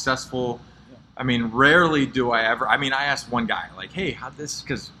now it's successful. I mean, rarely do I ever. I mean, I asked one guy like, "Hey, how'd this?"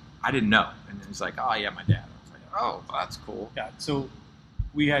 Because I didn't know, and he's like, "Oh yeah, my dad." I was like, "Oh, that's cool." Yeah, so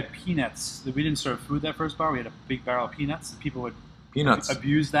we had peanuts. We didn't serve food that first bar. We had a big barrel of peanuts. People would Peanuts.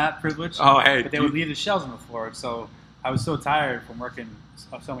 abuse that privilege. Oh, hey, But they would leave the shells on the floor. So I was so tired from working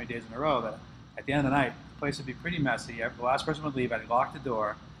so many days in a row that at the end of the night, the place would be pretty messy. The last person would leave. I'd lock the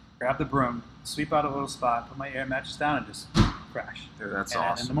door, grab the broom, sweep out a little spot, put my air mattress down, and just crash. Dude, that's And in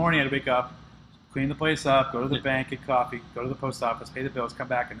awesome. the morning, I'd wake up, clean the place up, go to the bank, get coffee, go to the post office, pay the bills, come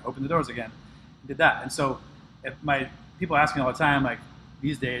back, and open the doors again. Did that. And so if people ask me all the time, like,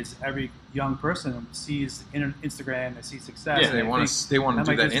 these days, every young person sees Instagram, they see success. Yeah, and they want think- to. They want to I'm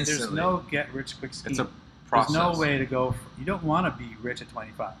do like, that there's instantly. no get-rich-quick scheme. It's a process. There's no way to go. You don't want to be rich at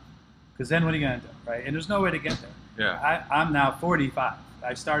 25, because then what are you going to do, right? And there's no way to get there. Yeah. I'm now 45.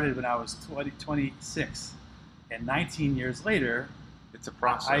 I started when I was 26, and 19 years later, It's a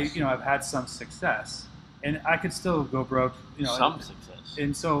process. I've had some success, and I could still go broke. some success.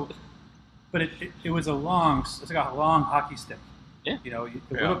 And so, but it was it's like a long hockey stick. Yeah. The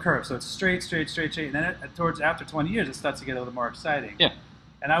little curve. So it's straight, and then after 20 years, it starts to get a little more exciting. Yeah.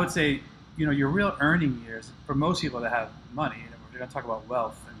 And I would say, your real earning years for most people that have money, and we're going to talk about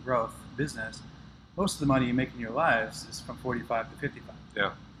wealth and growth, business. Most of the money you make in your lives is from 45 to 55.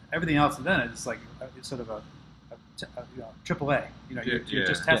 Yeah. Everything else then is like it's sort of a triple A. You're Yeah.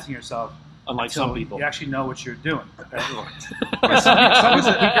 just testing yourself. Unlike until some people. you actually know what you're doing. Was Some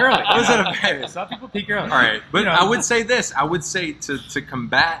people peak early. Was it a Some people peak early. All right, but You know, I would say this. I would say to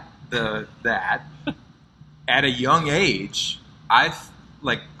combat that at a young age,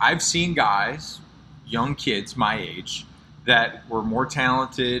 I've seen guys, young kids my age, that were more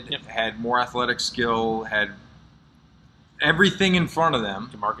talented, Yep. had more athletic skill, had everything in front of them,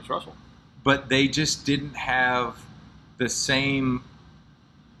 DeMarcus Russell. but they just didn't have the same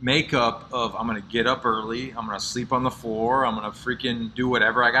makeup of I'm going to get up early, I'm going to sleep on the floor, I'm going to freaking do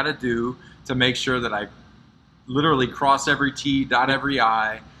whatever I got to do to make sure that I literally cross every T, dot every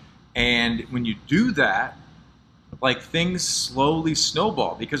I. And when you do that, like things slowly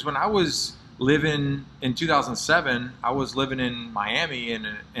snowball. Because when I was living in 2007, I was living in Miami in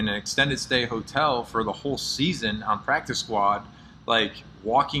an extended stay hotel for the whole season on practice squad, like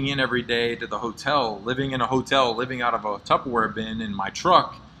walking in every day to the hotel, living in a hotel, living out of a Tupperware bin in my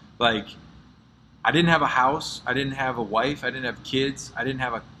truck. Like, I didn't have a house, I didn't have a wife, I didn't have kids, I didn't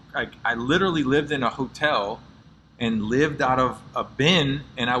have I literally lived in a hotel and lived out of a bin,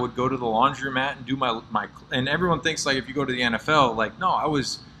 and I would go to the laundromat and do my and everyone thinks like if you go to the NFL, like, no,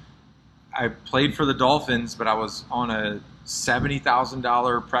 I played for the Dolphins, but I was on a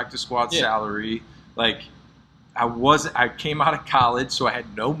 $70,000 practice squad salary. Like, I came out of college, so I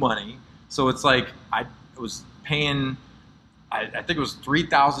had no money. So it's like I was paying, I think it was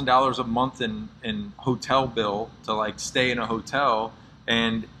 $3,000 a month in hotel bill to like stay in a hotel.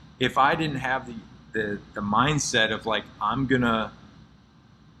 And if I didn't have the mindset of like, I'm gonna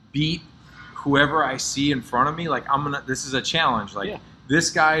beat whoever I see in front of me, like this is a challenge. Like, this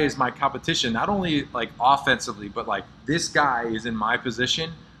guy is my competition, not only like offensively, but like this guy is in my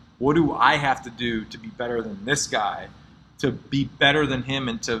position. What do I have to do to be better than this guy, to be better than him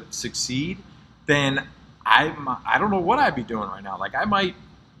and to succeed? Then I don't know what I'd be doing right now. Like, I might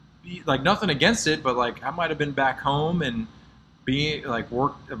be like, nothing against it, but like I might have been back home and being like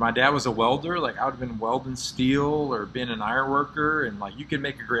my dad was a welder, like I would have been welding steel or been an iron worker, and like you can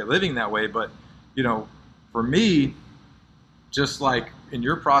make a great living that way. But you know, for me, just like in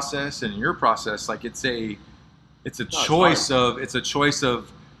your process and in your process, like it's a choice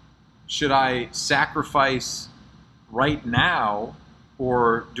of should I sacrifice right now,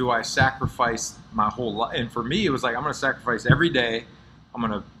 or do I sacrifice my whole life? And for me, it was like, I'm going to sacrifice every day. I'm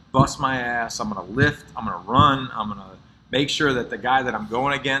going to bust my ass. I'm going to lift. I'm going to run. I'm going to make sure that the guy that I'm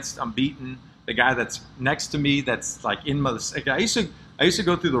going against, I'm beating. The guy that's next to me, that's like in my. Like I used to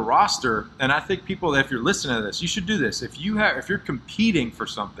go through the roster, and I think people, if you're listening to this, you should do this. If you're competing for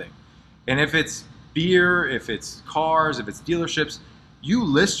something, and if it's beer, if it's cars, if it's dealerships, you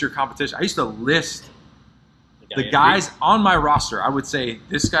list your competition. I used to list the guys on my roster. I would say,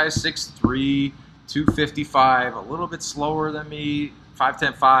 this guy's 6'3", 255, a little bit slower than me,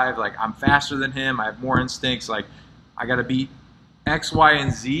 5'10", 5. Like, I'm faster than him. I have more instincts. Like, I got to beat X, Y,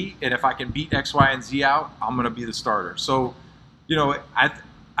 and Z. And if I can beat X, Y, and Z out, I'm going to be the starter. So, you know,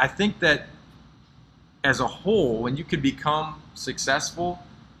 I think that as a whole, when you can become successful,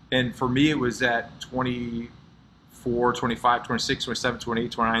 and for me, it was at 24, 25, 26, 27,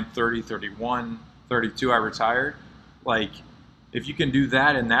 28, 29, 30, 31, 32, I retired. Like, if you can do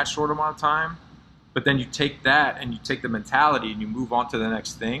that in that short amount of time, but then you take that and you take the mentality and you move on to the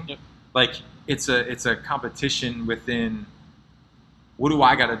next thing, like it's a competition within, what do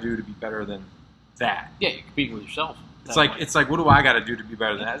I got to do to be better than that? Yeah, you're competing with yourself. It's like, what do I got to do to be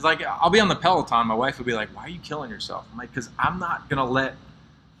better than that? It's like, I'll be on the Peloton. My wife will be like, why are you killing yourself? I'm like, because I'm not going to let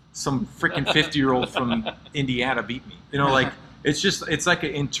some freaking 50-year-old from Indiana beat me. You know, like, it's like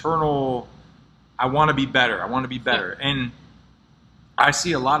an internal, I want to be better. I want to be better. And I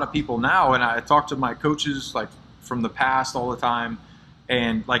see a lot of people now, and I talk to my coaches like from the past all the time.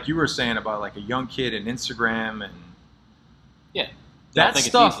 And like you were saying about like a young kid and Instagram and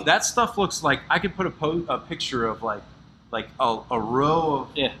that stuff looks like, I could put a picture of like a row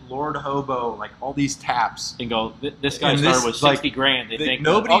of Lord Hobo, like all these taps, and go, this guy started with 60 grand. They think,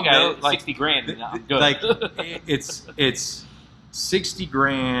 nobody knows, like, 60 grand, I'm good. Like, it's 60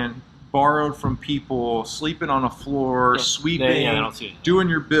 grand borrowed from people, sleeping on a floor, sweeping, doing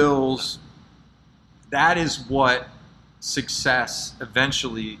your bills. That is what success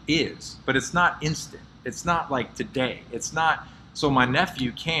eventually is, but it's not instant. It's not like today. It's not. So my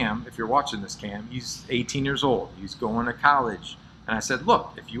nephew, Cam, if you're watching this, Cam, he's 18 years old. He's going to college. And I said,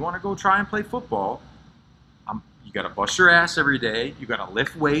 look, if you want to go try and play football, you got to bust your ass every day. You got to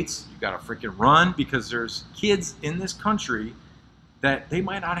lift weights. You got to freaking run, because there's kids in this country that they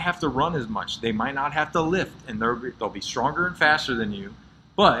might not have to run as much. They might not have to lift, and they'll be stronger and faster than you.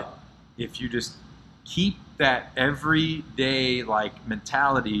 But if you just keep that everyday like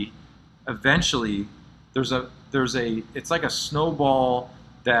mentality, eventually it's like a snowball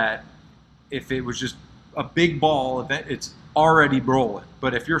that if it was just a big ball event, it's already rolling.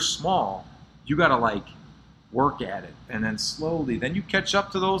 But if you're small, you got to like work at it, and then slowly, then you catch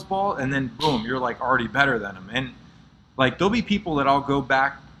up to those balls, and then boom, you're like already better than them. And like, there'll be people that I'll go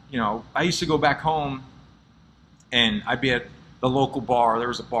back, you know, I used to go back home and I'd be at the local bar. There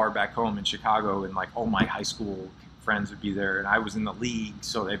was a bar back home in Chicago, and like all my high school friends would be there, and I was in the league,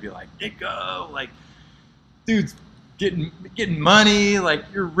 so they'd be like, Ninko, like, dude's getting money, like,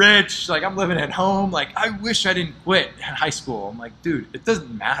 you're rich, like, I'm living at home, like, I wish I didn't quit in high school. I'm like, dude, it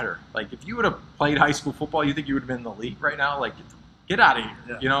doesn't matter. Like, if you would have played high school football, you think you would have been in the league right now? Like, get out of here.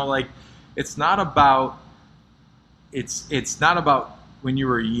 Yeah. You know, like, it's not about when you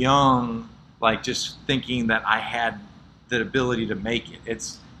were young, like, just thinking that I had the ability to make it.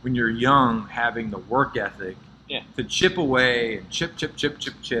 It's when you're young, having the work ethic to chip away and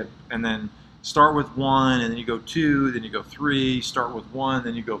chip, and then start with 1, and then you go 2, then you go 3, start with 1,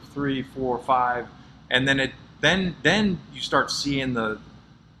 then you go 3, 4, 5, and then you start seeing the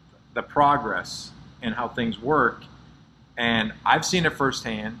progress and how things work. And I've seen it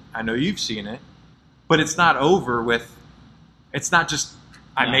firsthand. I know you've seen it, but it's not over with. It's not just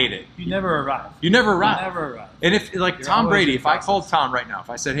I made it. You never arrive. You never arrive. You never arrive. And if, like, You're Tom always Brady, in if I process. called Tom right now, if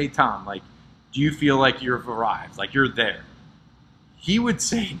I said, hey, Tom, like, do you feel like you've arrived? Like, you're there? He would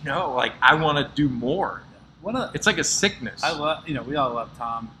say no. Like, I want to do more. It's like a sickness. I love, we all love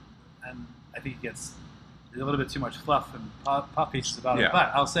Tom, and I think he gets a little bit too much fluff and pop pieces about it.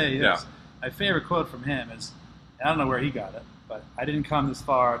 But I'll say this. My favorite quote from him is, and I don't know where he got it, but I didn't come this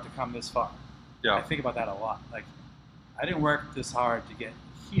far to come this far. Yeah. I think about that a lot. Like, I didn't work this hard to get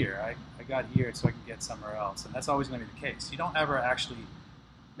here. I got here so I could get somewhere else, and that's always going to be the case. You don't ever actually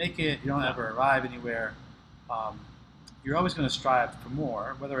make it. You don't ever arrive anywhere. You're always going to strive for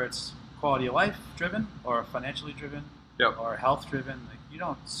more, whether it's quality of life driven or financially driven or health driven. Like, you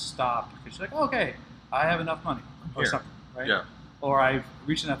don't stop because you're like, oh, okay, I have enough money or something, right? Yeah. Or I've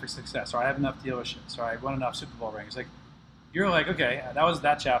reached enough success, or I have enough dealerships, or I've won enough Super Bowl rings. Like, you're like, okay, that was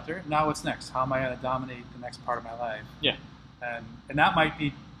that chapter. Now what's next? How am I going to dominate the next part of my life? Yeah. And that might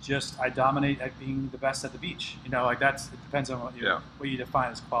be just I dominate at being the best at the beach. Like, it depends on what you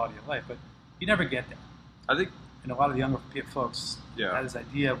define as quality of life. But you never get there. I think. And a lot of the younger folks have this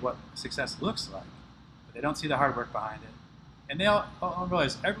idea of what success looks like, but they don't see the hard work behind it. And they all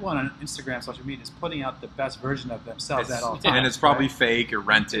realize everyone on Instagram, social media, is putting out the best version of themselves at all times. And it's probably right? fake or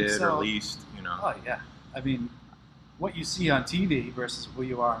rented So- or leased, Oh, yeah. I mean, what you see on TV versus who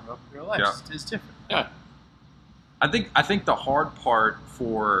you are in real life is different. Yeah. I think the hard part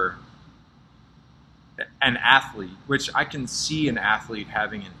for an athlete, which I can see an athlete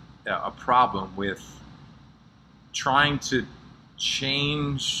having a problem with trying to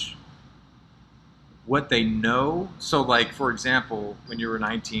change what they know. So, like, for example, when you were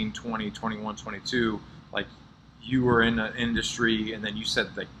 19, 20, 21, 22, like, you were in an industry and then you said,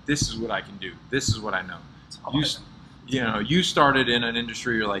 like, this is what I can do. This is what I know. You started in an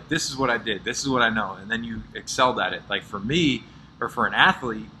industry, you're like, this is what I did. This is what I know. And then you excelled at it. Like, for me, or for an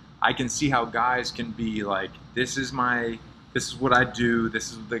athlete, I can see how guys can be like, this is what I do.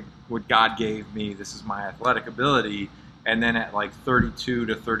 This is what God gave me. This is my athletic ability. And then at like 32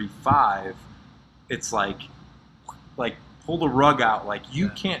 to 35, it's like pull the rug out. Like, you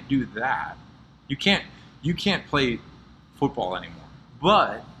can't do that. You can't play football anymore.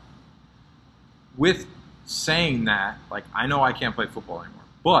 But with saying that, like, I know I can't play football anymore,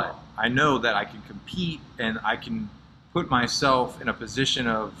 but I know that I can compete and I can put myself in a position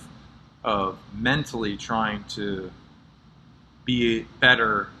of mentally trying to be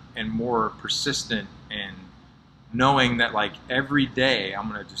better and more persistent, and knowing that, like, every day I'm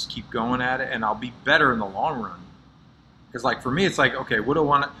going to just keep going at it and I'll be better in the long run. Because, like, for me, it's like, okay, what do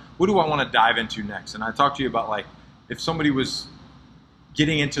I want to dive into next? And I talked to you about, like, if somebody was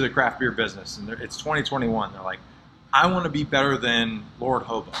getting into the craft beer business and it's 2021, they're like, I want to be better than Lord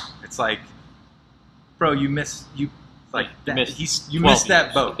Hobo. It's like, bro, you missed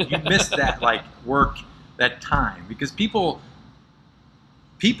that boat. You missed that, like, work, that time. Because people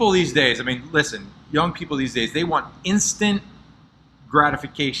these days, I mean, listen, young people these days, they want instant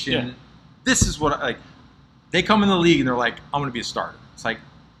gratification. Yeah. This is what, they come in the league and they're like, I'm going to be a starter. It's like,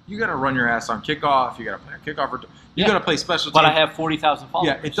 you got to run your ass on kickoff. You got to play a kickoff. You got to play special teams. But I have 40,000 followers.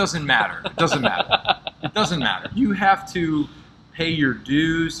 Yeah, it doesn't matter. It doesn't matter. It doesn't matter. You have to pay your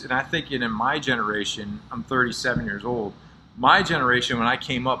dues. And I think in my generation, I'm 37 years old. My generation, when I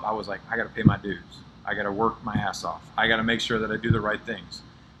came up, I was like, I got to pay my dues. I got to work my ass off. I got to make sure that I do the right things.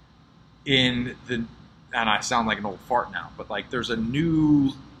 And I sound like an old fart now, but, like, there's a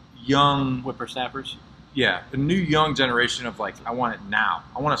new young Whippersnappers. Yeah, a new young generation of, like, I want it now.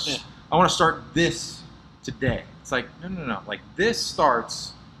 I want to start this today. It's like, no. Like, this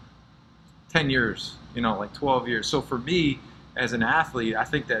starts 10 years, like 12 years. So for me, as an athlete, I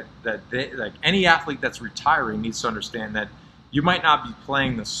think that they, like, any athlete that's retiring needs to understand that you might not be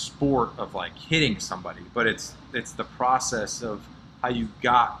playing the sport of, like, hitting somebody, but it's the process of how you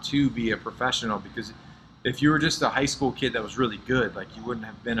got to be a professional. Because if you were just a high school kid that was really good, like you wouldn't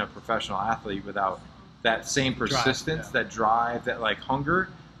have been a professional athlete without that same persistence, that drive, that like hunger.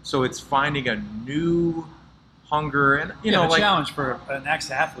 So it's finding a new hunger, and you know, the like challenge for an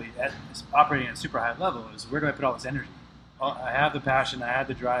ex-athlete operating at a super high level is, where do I put all this energy? Well, I have the passion, I have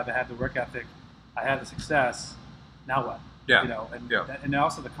the drive, I have the work ethic, I have the success. Now what? Yeah. You know, and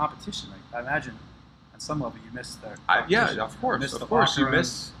also the competition. Like, I imagine on some level you miss the yeah, of course, you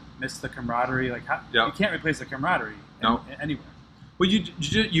miss the camaraderie. Like, you can't replace the camaraderie anywhere. Well,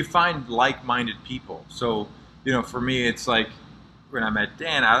 you find like-minded people. So, you know, for me, it's like when I met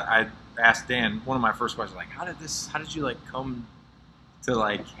Dan, I asked Dan, one of my first questions, like, how did you like come to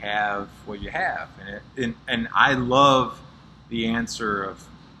like have what you have? And I love the answer of,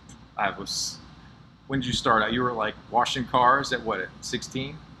 when did you start out? You were like washing cars at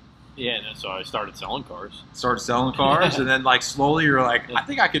 16? Yeah, and so I started selling cars. And then like slowly you're like, I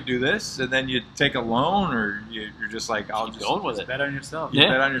think I could do this. And then you take a loan, or you're just like, I'll just going with it. Bet on yourself. You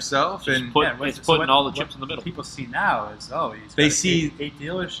bet on yourself, and putting all the chips in the middle. What people see now is, they see eight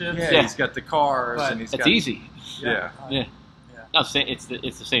dealerships. Yeah, he's got the cars, but and it's easy. Yeah. No, it's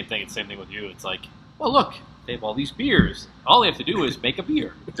the same thing. It's the same thing with you. It's like, well, look, they have all these beers. All they have to do is make a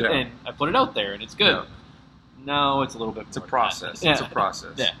beer, and I put it out there, and it's good. Yeah. No, it's a little bit. It's a process. Yeah. It's a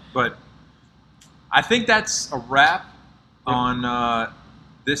process. Yeah. But I think that's a wrap on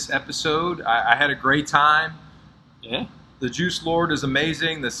this episode. I had a great time. Yeah. The Juice Lord is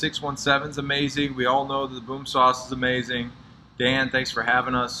amazing. The 617 is amazing. We all know that the Boom Sauce is amazing. Dan, thanks for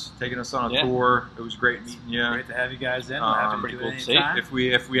having us, taking us on a tour. It was great meeting you. Great to have you guys in. We're happy to do it anytime. If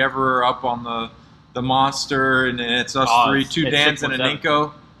we ever are up on the Monster, and it's us three, two Dans and a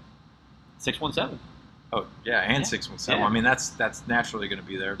Ninko. 617. Oh yeah, and 617. Yeah. I mean, that's naturally going to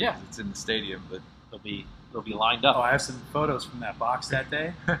be there because Yeah. it's in the stadium. But they'll be lined up. Oh, I have some photos from that box that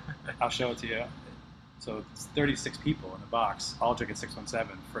day. I'll show it to you. So it's 36 people in the box, all drinking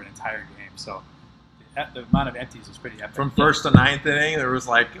 617 for an entire game. So the amount of empties was pretty epic. From first to ninth inning, there was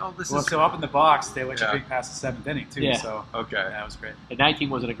like, so up in the box, they let you drink past the seventh inning too. Yeah. So that was great. And 19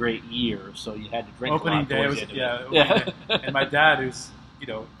 wasn't a great year, so you had to drink opening a lot. Day was opening day. And my dad,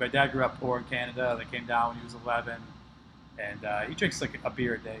 my dad grew up poor in Canada. They came down when he was 11, and he drinks like a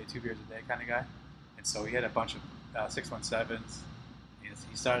beer a day, 2 beers a day kind of guy. And so he had a bunch of 617s.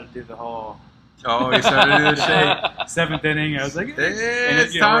 He started to do the whole. Oh, he started to do the shake. Seventh inning, I was like,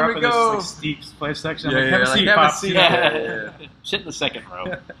 it's time to go. This, steep play section. Have a seat. Sit in the second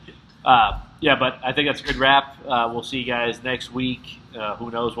row. But I think that's a good wrap. We'll see you guys next week.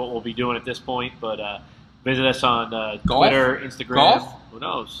 Who knows what we'll be doing at this point, but visit us on Twitter, Instagram. Golf? Who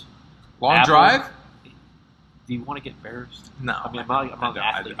knows? Long drive? Do you want to get embarrassed? No. I mean, I'm not an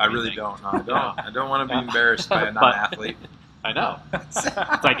athlete. I really don't. No, I don't. I don't want to be embarrassed by a non-athlete. I know.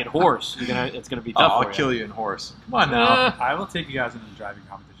 It's like in horse. It's gonna be tough. I'll kill you in horse. Come on now. I will take you guys into the driving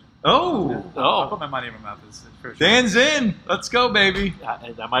competition. I'll put my money in my mouth. For sure. Dan's in. Let's go, baby.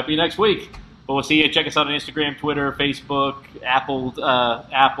 That might be next week. But we'll see you. Check us out on Instagram, Twitter, Facebook, Apple,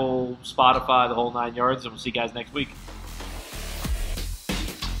 Spotify, the whole 9 yards, and we'll see you guys next week.